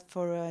them. But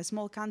for a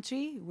small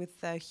country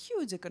with a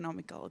huge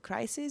economical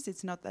crisis,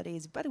 it's not that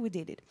easy. But we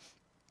did it.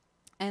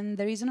 And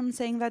the reason I'm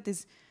saying that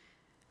is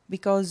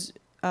because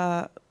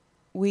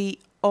we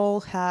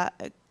all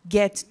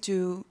get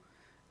to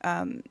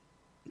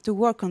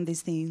work on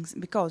these things,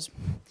 because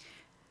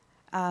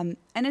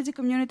energy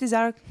communities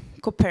are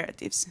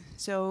cooperatives.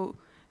 So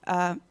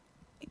the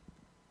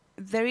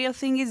real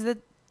thing is that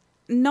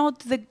not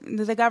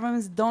the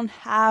governments don't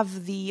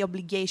have the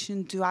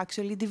obligation to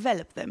actually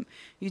develop them.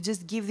 You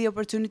just give the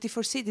opportunity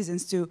for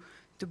citizens to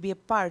be a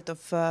part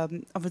of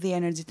the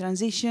energy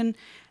transition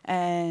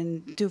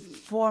and to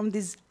form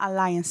these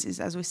alliances,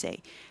 as we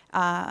say.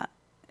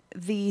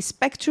 The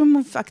spectrum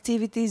of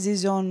activities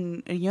is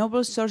on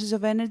renewable sources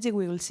of energy.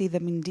 We will see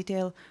them in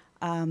detail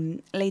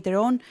later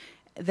on.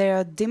 There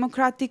are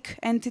democratic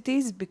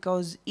entities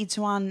because each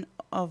one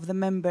of the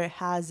member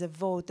has a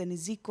vote and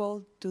is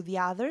equal to the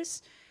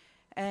others.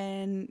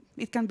 And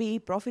it can be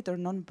profit or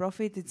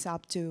non-profit, it's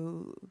up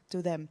to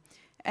them.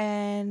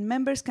 And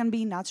members can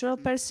be natural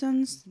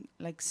persons,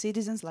 like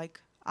citizens,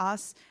 like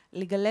us,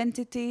 legal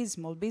entities,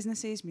 small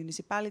businesses,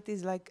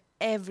 municipalities, like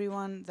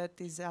everyone that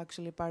is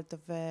actually part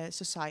of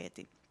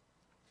society.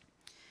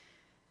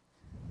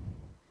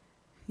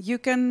 You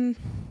can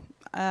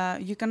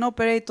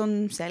operate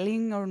on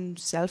selling, on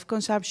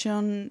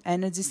self-consumption,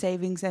 energy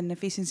savings and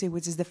efficiency,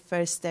 which is the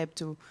first step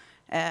to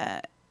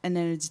an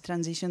energy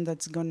transition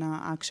that's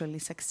gonna actually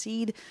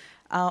succeed.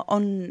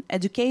 On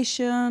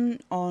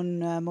education, on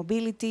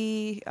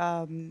mobility,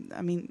 I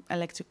mean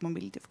electric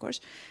mobility, of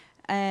course,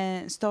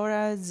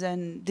 storage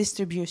and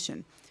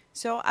distribution.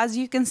 So as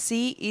you can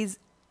see, is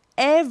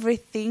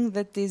everything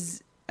that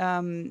is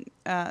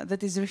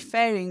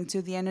referring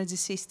to the energy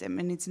system,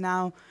 and it's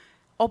now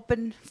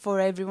open for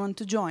everyone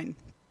to join.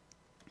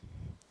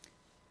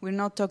 We're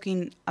not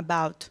talking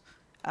about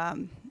a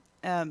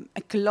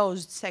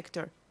closed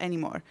sector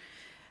anymore.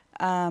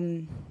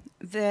 I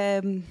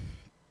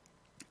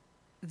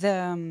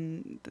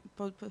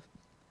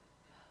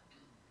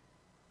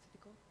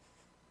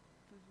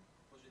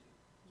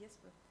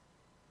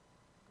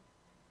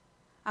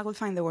will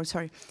find the word,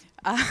 sorry.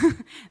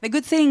 The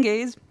good thing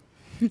is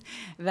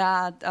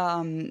that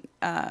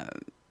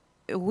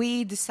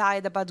we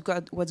decide about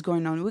what's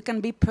going on. We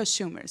can be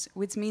prosumers,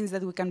 which means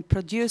that we can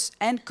produce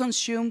and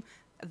consume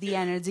the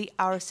energy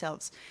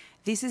ourselves.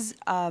 This is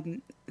a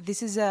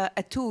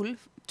tool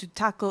to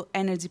tackle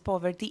energy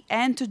poverty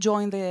and to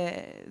join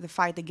the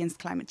fight against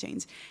climate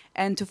change.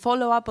 And to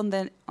follow up on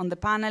the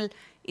panel,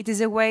 it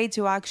is a way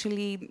to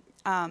actually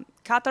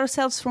cut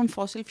ourselves from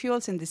fossil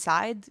fuels and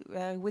decide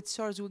which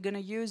source we're going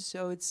to use.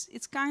 So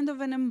it's kind of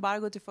an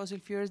embargo to fossil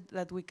fuels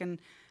that we can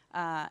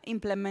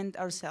implement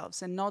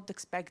ourselves and not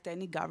expect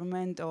any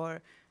government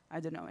or,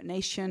 I don't know, a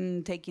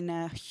nation taking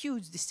a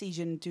huge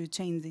decision to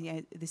change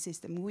the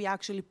system. We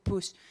actually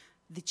push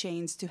the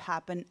change to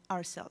happen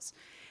ourselves.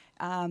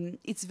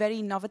 It's very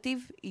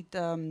innovative. It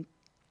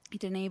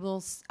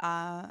enables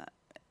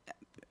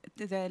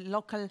the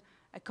local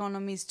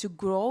economies to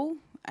grow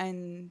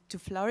and to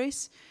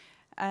flourish.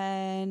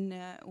 And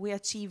we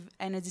achieve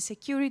energy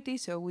security,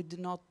 so we do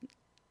not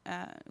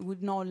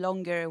would no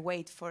longer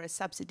wait for a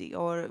subsidy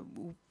or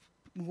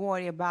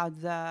worry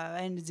about the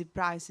energy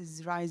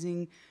prices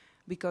rising,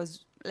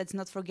 because let's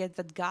not forget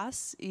that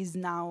gas is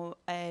now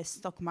a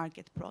stock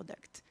market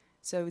product,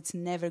 so it's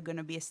never going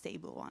to be a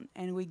stable one.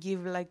 And we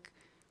give like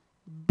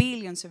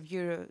billions of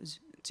euros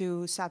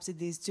to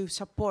subsidies to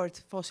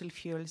support fossil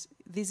fuels.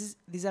 These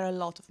are a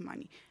lot of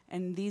money,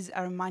 and these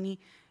are money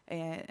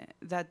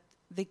that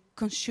the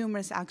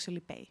consumers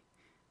actually pay.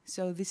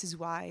 So this is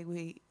why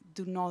we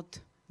do not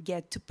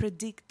get to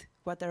predict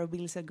what our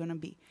bills are going to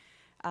be.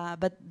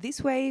 But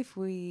this way, if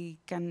we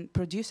can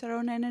produce our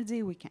own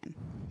energy, we can.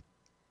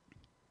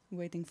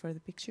 Waiting for the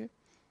picture.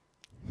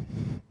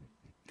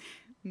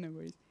 No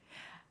worries.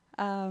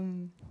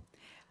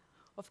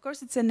 Of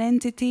course, it's an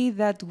entity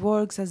that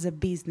works as a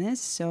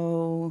business,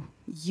 so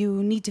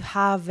you need to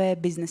have a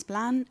business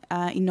plan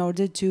in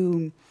order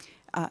to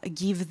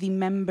give the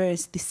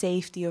members the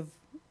safety of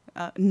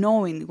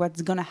knowing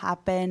what's going to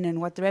happen and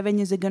what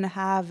revenues they're going to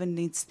have, and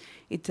it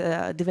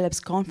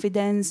develops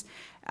confidence.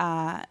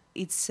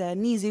 It's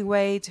an easy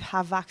way to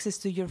have access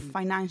to your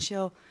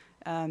financial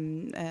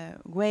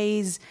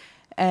ways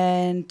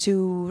and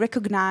to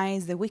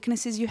recognize the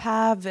weaknesses you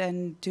have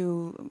and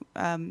to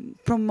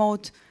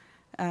promote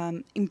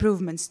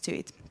improvements to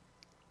it.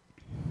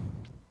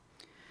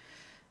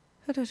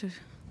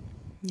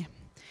 Yeah.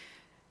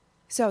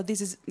 So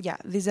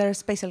these are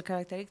spatial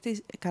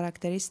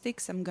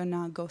characteristics. I'm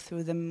gonna go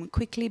through them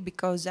quickly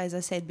because, as I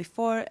said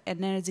before,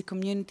 an energy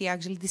community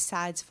actually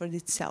decides for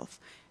itself.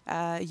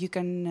 You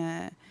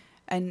can,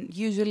 and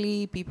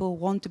usually people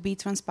want to be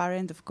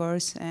transparent, of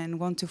course, and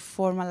want to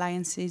form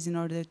alliances in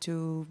order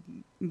to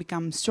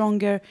become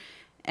stronger.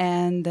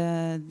 And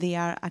they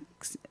are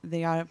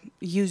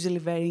usually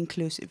very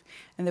inclusive.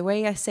 And the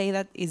way I say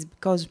that is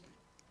because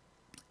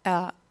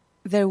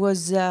there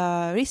was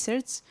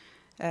research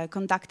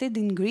conducted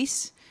in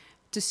Greece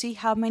to see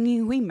how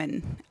many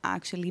women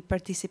actually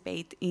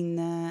participate in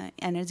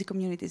energy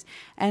communities.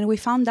 And we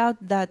found out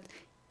that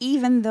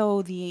even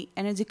though the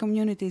energy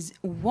communities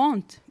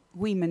want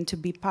women to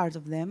be part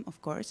of them,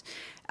 of course,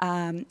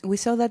 we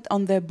saw that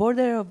on the board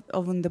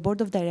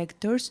of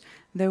directors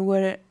there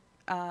were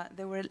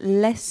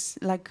less,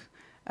 like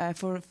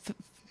for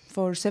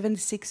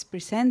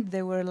 76%,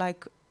 there were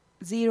like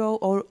 0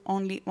 or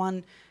only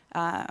 1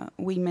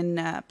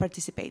 women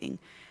participating.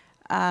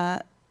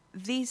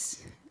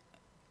 this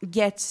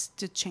gets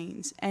to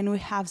change, and we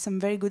have some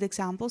very good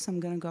examples. I'm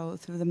going to go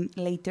through them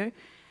later.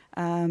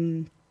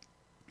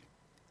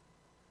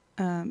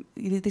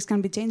 This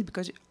can be changed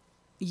because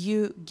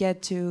you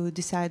get to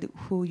decide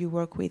who you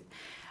work with.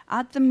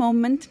 At the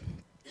moment,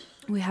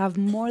 we have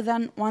more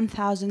than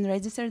 1,000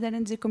 registered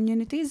energy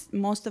communities.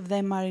 Most of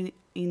them are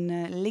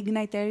in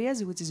lignite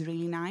areas, which is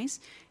really nice.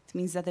 It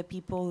means that the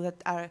people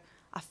that are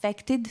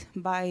affected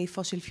by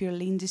fossil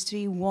fuel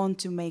industry want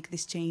to make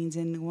this change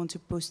and want to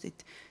push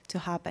it to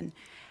happen.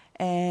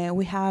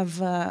 We have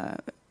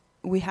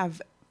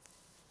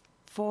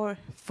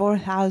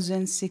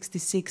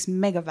 4,066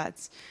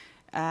 megawatts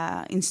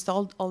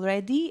installed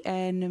already,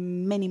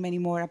 and many, many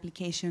more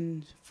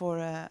applications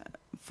for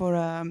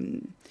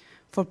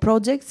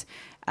projects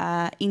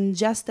in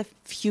just a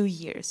few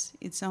years.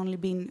 It's only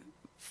been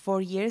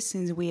 4 years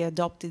since we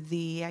adopted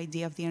the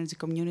idea of the energy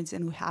communities,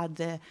 and we had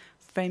the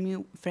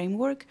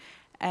framework.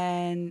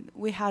 And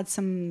we had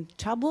some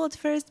trouble at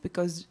first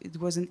because it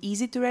wasn't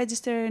easy to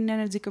register an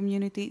energy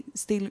community.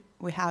 Still,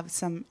 we have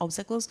some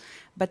obstacles.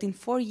 But in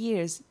 4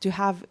 years, to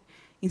have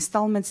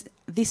installments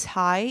this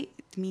high,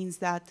 it means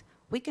that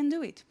we can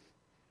do it.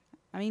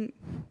 I mean,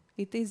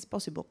 it is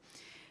possible.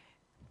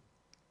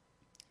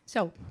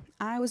 So,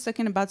 I was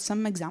talking about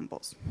some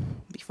examples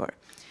before.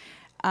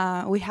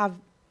 We have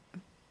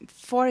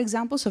 4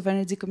 examples of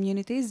energy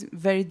communities,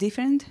 very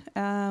different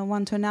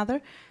one to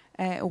another.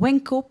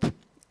 Wenkoop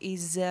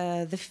is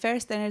the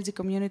first energy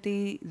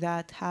community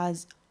that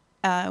has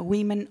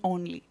women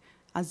only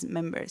as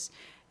members.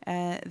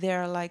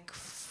 There are like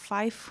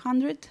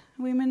 500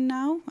 women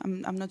now.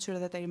 I'm not sure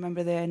that I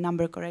remember the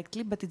number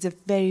correctly, but it's a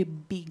very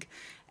big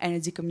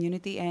energy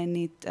community, and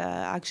it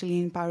actually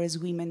empowers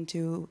women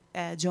to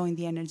join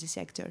the energy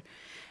sector.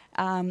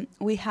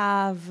 We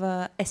have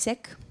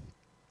ESEC.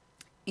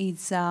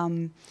 It's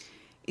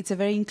a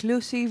very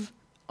inclusive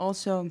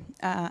also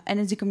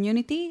energy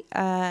community,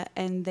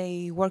 and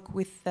they work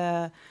with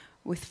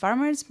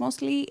farmers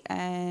mostly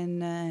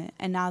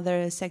and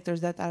other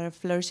sectors that are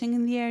flourishing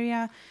in the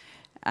area.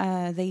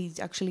 They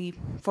actually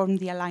formed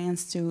the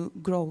alliance to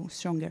grow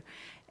stronger.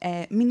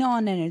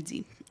 Minoan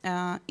Energy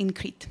in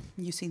Crete,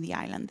 you see the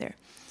island there.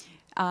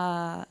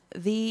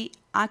 They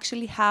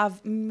actually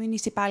have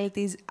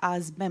municipalities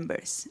as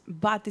members,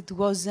 but it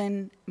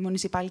wasn't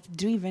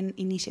municipality-driven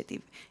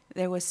initiative.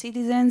 There were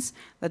citizens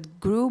that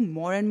grew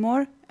more and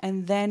more,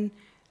 and then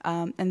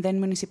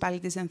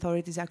municipalities and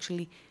authorities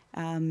actually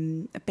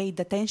paid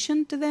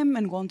attention to them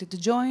and wanted to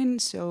join.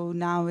 So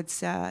now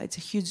it's a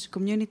huge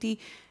community,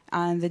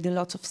 and they do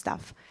lots of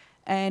stuff.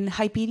 And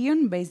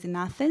Hyperion, based in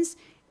Athens,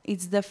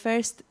 it's the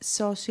first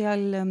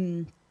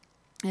social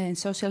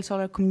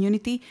solar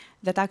community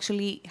that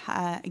actually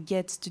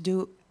gets to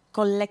do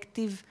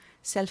collective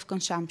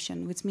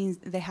self-consumption, which means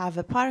they have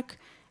a park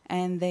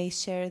and they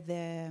share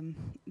the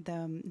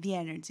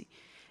energy,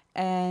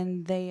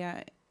 and they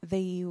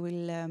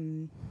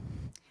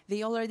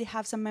already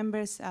have some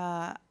members,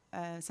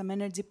 some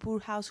energy poor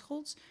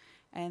households,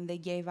 and they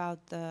gave out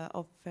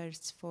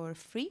offers for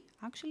free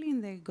actually,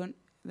 and they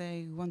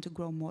want to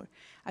grow more.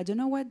 I don't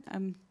know what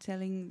I'm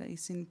telling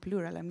this in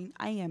plural. I mean,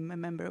 I am a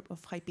member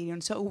of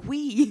Hyperion, so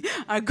we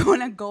are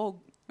gonna go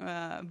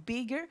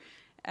bigger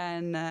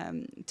and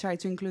try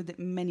to include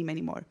many,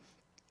 many more.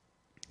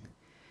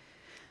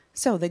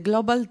 So the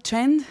global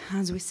trend,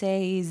 as we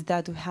say, is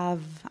that we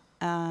have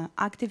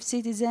active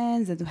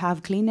citizens, that we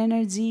have clean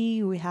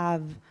energy, we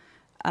have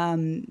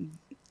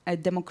a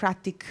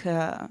democratic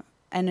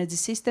energy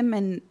system,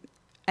 and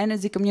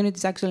energy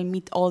communities actually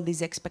meet all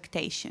these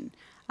expectations,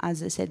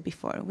 as I said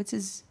before, which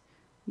is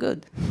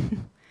good.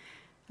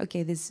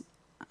 Okay,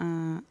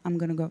 I'm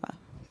gonna go back.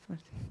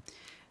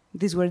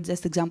 These were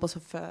just examples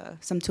of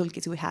some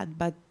toolkits we had,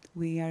 but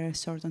we are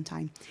short on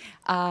time.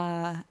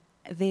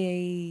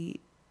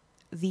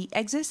 The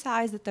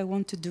exercise that I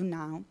want to do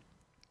now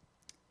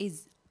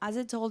is, as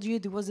I told you,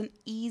 it wasn't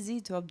easy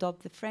to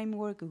adopt the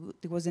framework.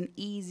 It wasn't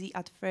easy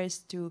at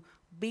first to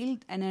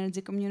build an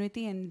energy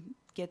community and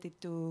get it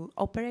to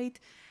operate.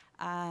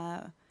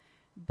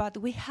 But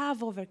we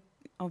have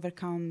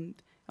overcame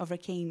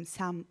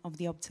some of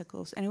the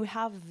obstacles, and we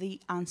have the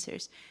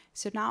answers.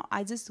 So now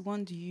I just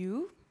want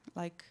you,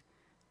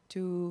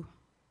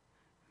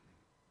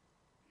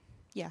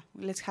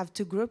 let's have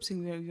 2 groups,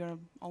 and we're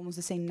almost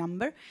the same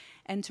number,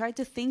 and try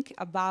to think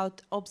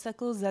about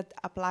obstacles that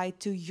apply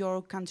to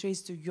your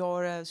countries, to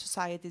your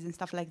societies and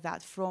stuff like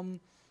that, from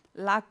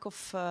lack of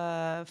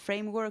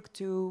framework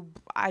to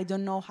I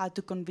don't know how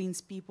to convince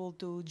people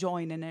to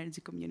join an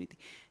energy community,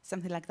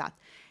 something like that.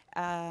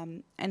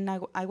 And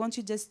I want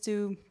you just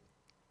to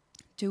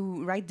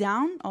write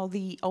down all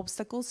the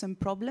obstacles and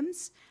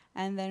problems,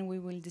 and then we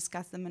will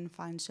discuss them and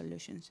find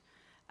solutions.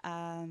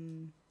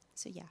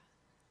 So yeah,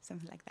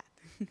 something like that.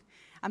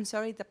 I'm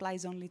sorry, it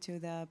applies only to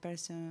the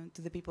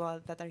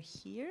people that are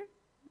here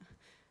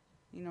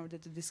in order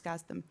to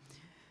discuss them.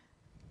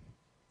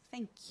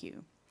 Thank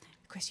you.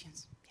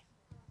 Questions?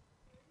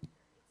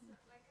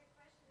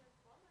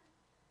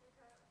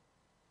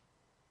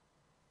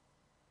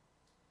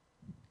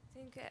 I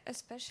think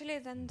especially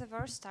when the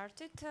war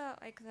started,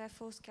 like the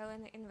full-scale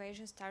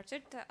invasion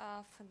started.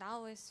 For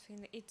now,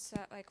 it's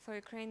like for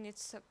Ukraine,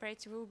 it's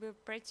will be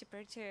pretty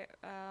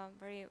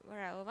very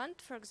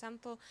relevant. For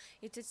example,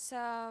 it is.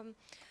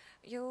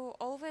 You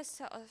always,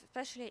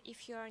 especially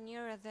if you are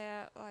near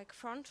the like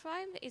front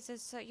line,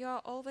 you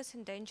are always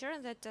in danger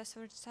that,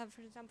 for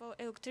example,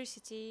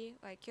 electricity,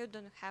 like you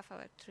don't have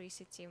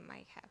electricity, you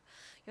might have,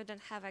 you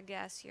don't have a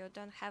gas, you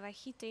don't have a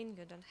heating,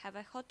 you don't have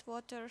a hot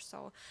water.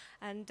 So,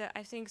 and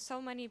I think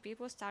so many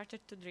people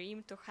started to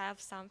dream to have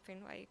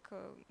something like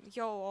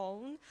your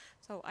own.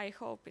 So I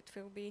hope it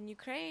will be in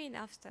Ukraine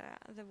after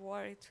the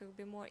war. It will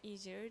be more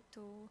easier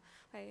to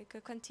like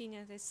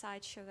continue this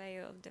such a way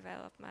of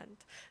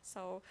development.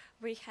 So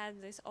we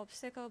had this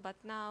obstacle, but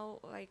now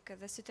like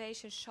the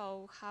situation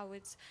show how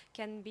it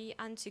can be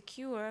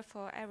unsecure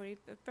for every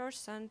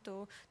person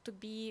to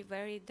be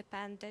very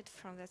dependent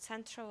from the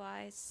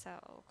centralized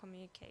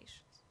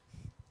communications.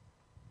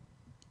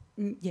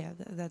 Yeah,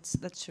 that's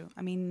true.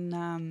 I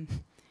mean,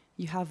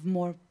 you have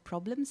more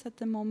problems at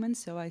the moment,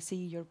 so I see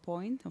your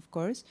point, of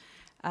course.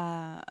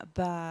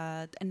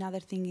 But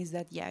another thing is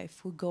that, yeah,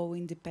 if we go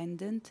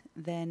independent,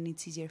 then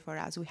it's easier for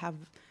us. We have,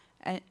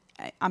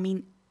 I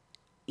mean,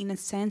 in an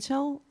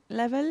essential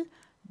level,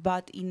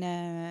 but in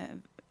a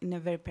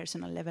very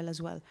personal level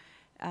as well.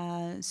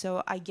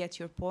 So I get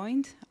your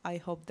point. I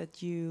hope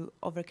that you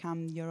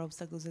overcome your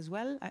obstacles as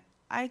well.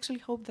 I actually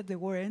hope that the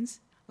war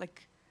ends,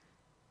 like,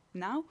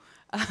 now.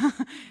 But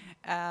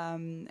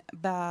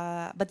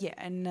yeah,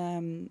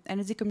 and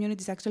energy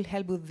communities actually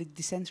help with the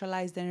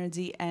decentralized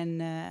energy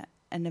and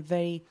a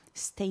very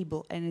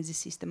stable energy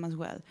system as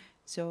well.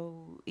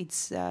 So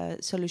it's a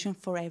solution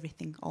for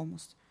everything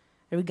almost,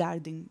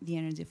 regarding the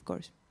energy, of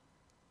course.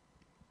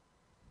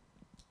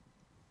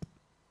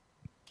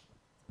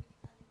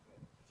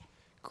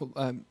 Cool.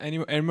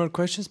 Any more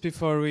questions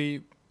before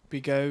we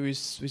go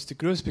with the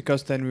groups?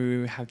 Because then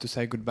we will have to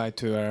say goodbye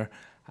to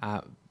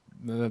our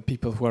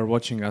people who are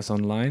watching us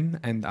online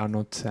and are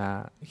not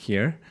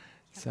here.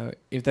 So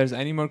if there's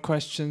any more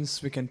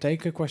questions, we can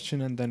take a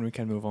question and then we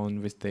can move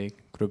on with the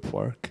group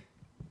work.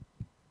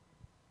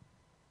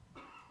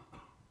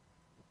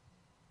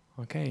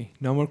 Okay,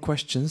 no more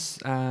questions.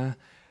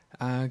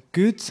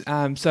 Good.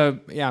 So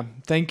yeah,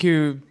 thank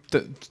you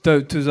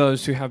to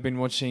those who have been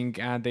watching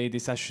the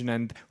session.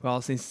 And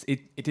well, since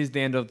it is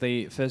the end of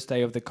the first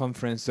day of the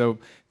conference, so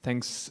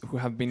thanks who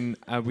have been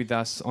with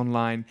us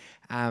online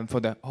for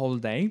the whole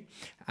day.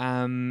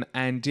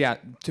 And yeah,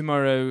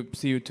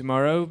 see you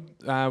tomorrow.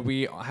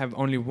 We have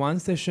only one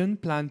session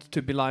planned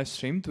to be live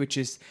streamed, which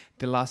is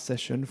the last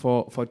session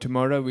for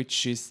tomorrow, which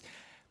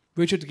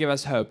should give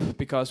us hope,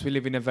 because we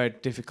live in a very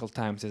difficult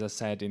times, as I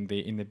said in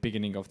the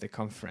beginning of the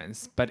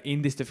conference. But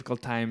in these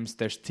difficult times,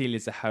 there still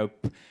is a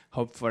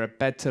hope for a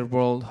better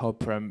world,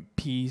 hope for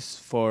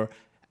peace,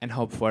 and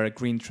hope for a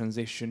green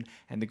transition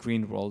and the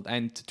green world.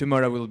 And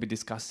tomorrow we'll be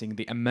discussing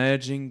the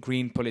emerging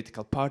green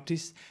political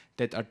parties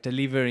that are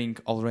delivering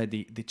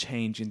already the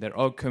change in their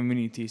own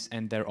communities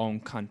and their own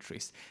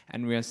countries.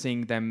 And we are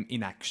seeing them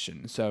in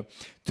action. So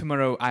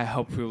tomorrow I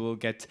hope we will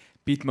get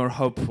bit more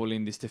hopeful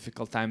in this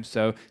difficult time,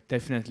 so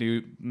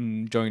definitely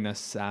join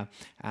us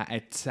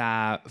at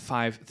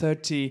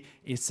 5:30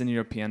 Eastern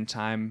European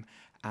time.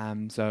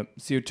 So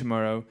see you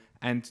tomorrow,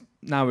 and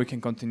now we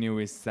can continue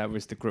with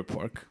the group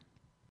work.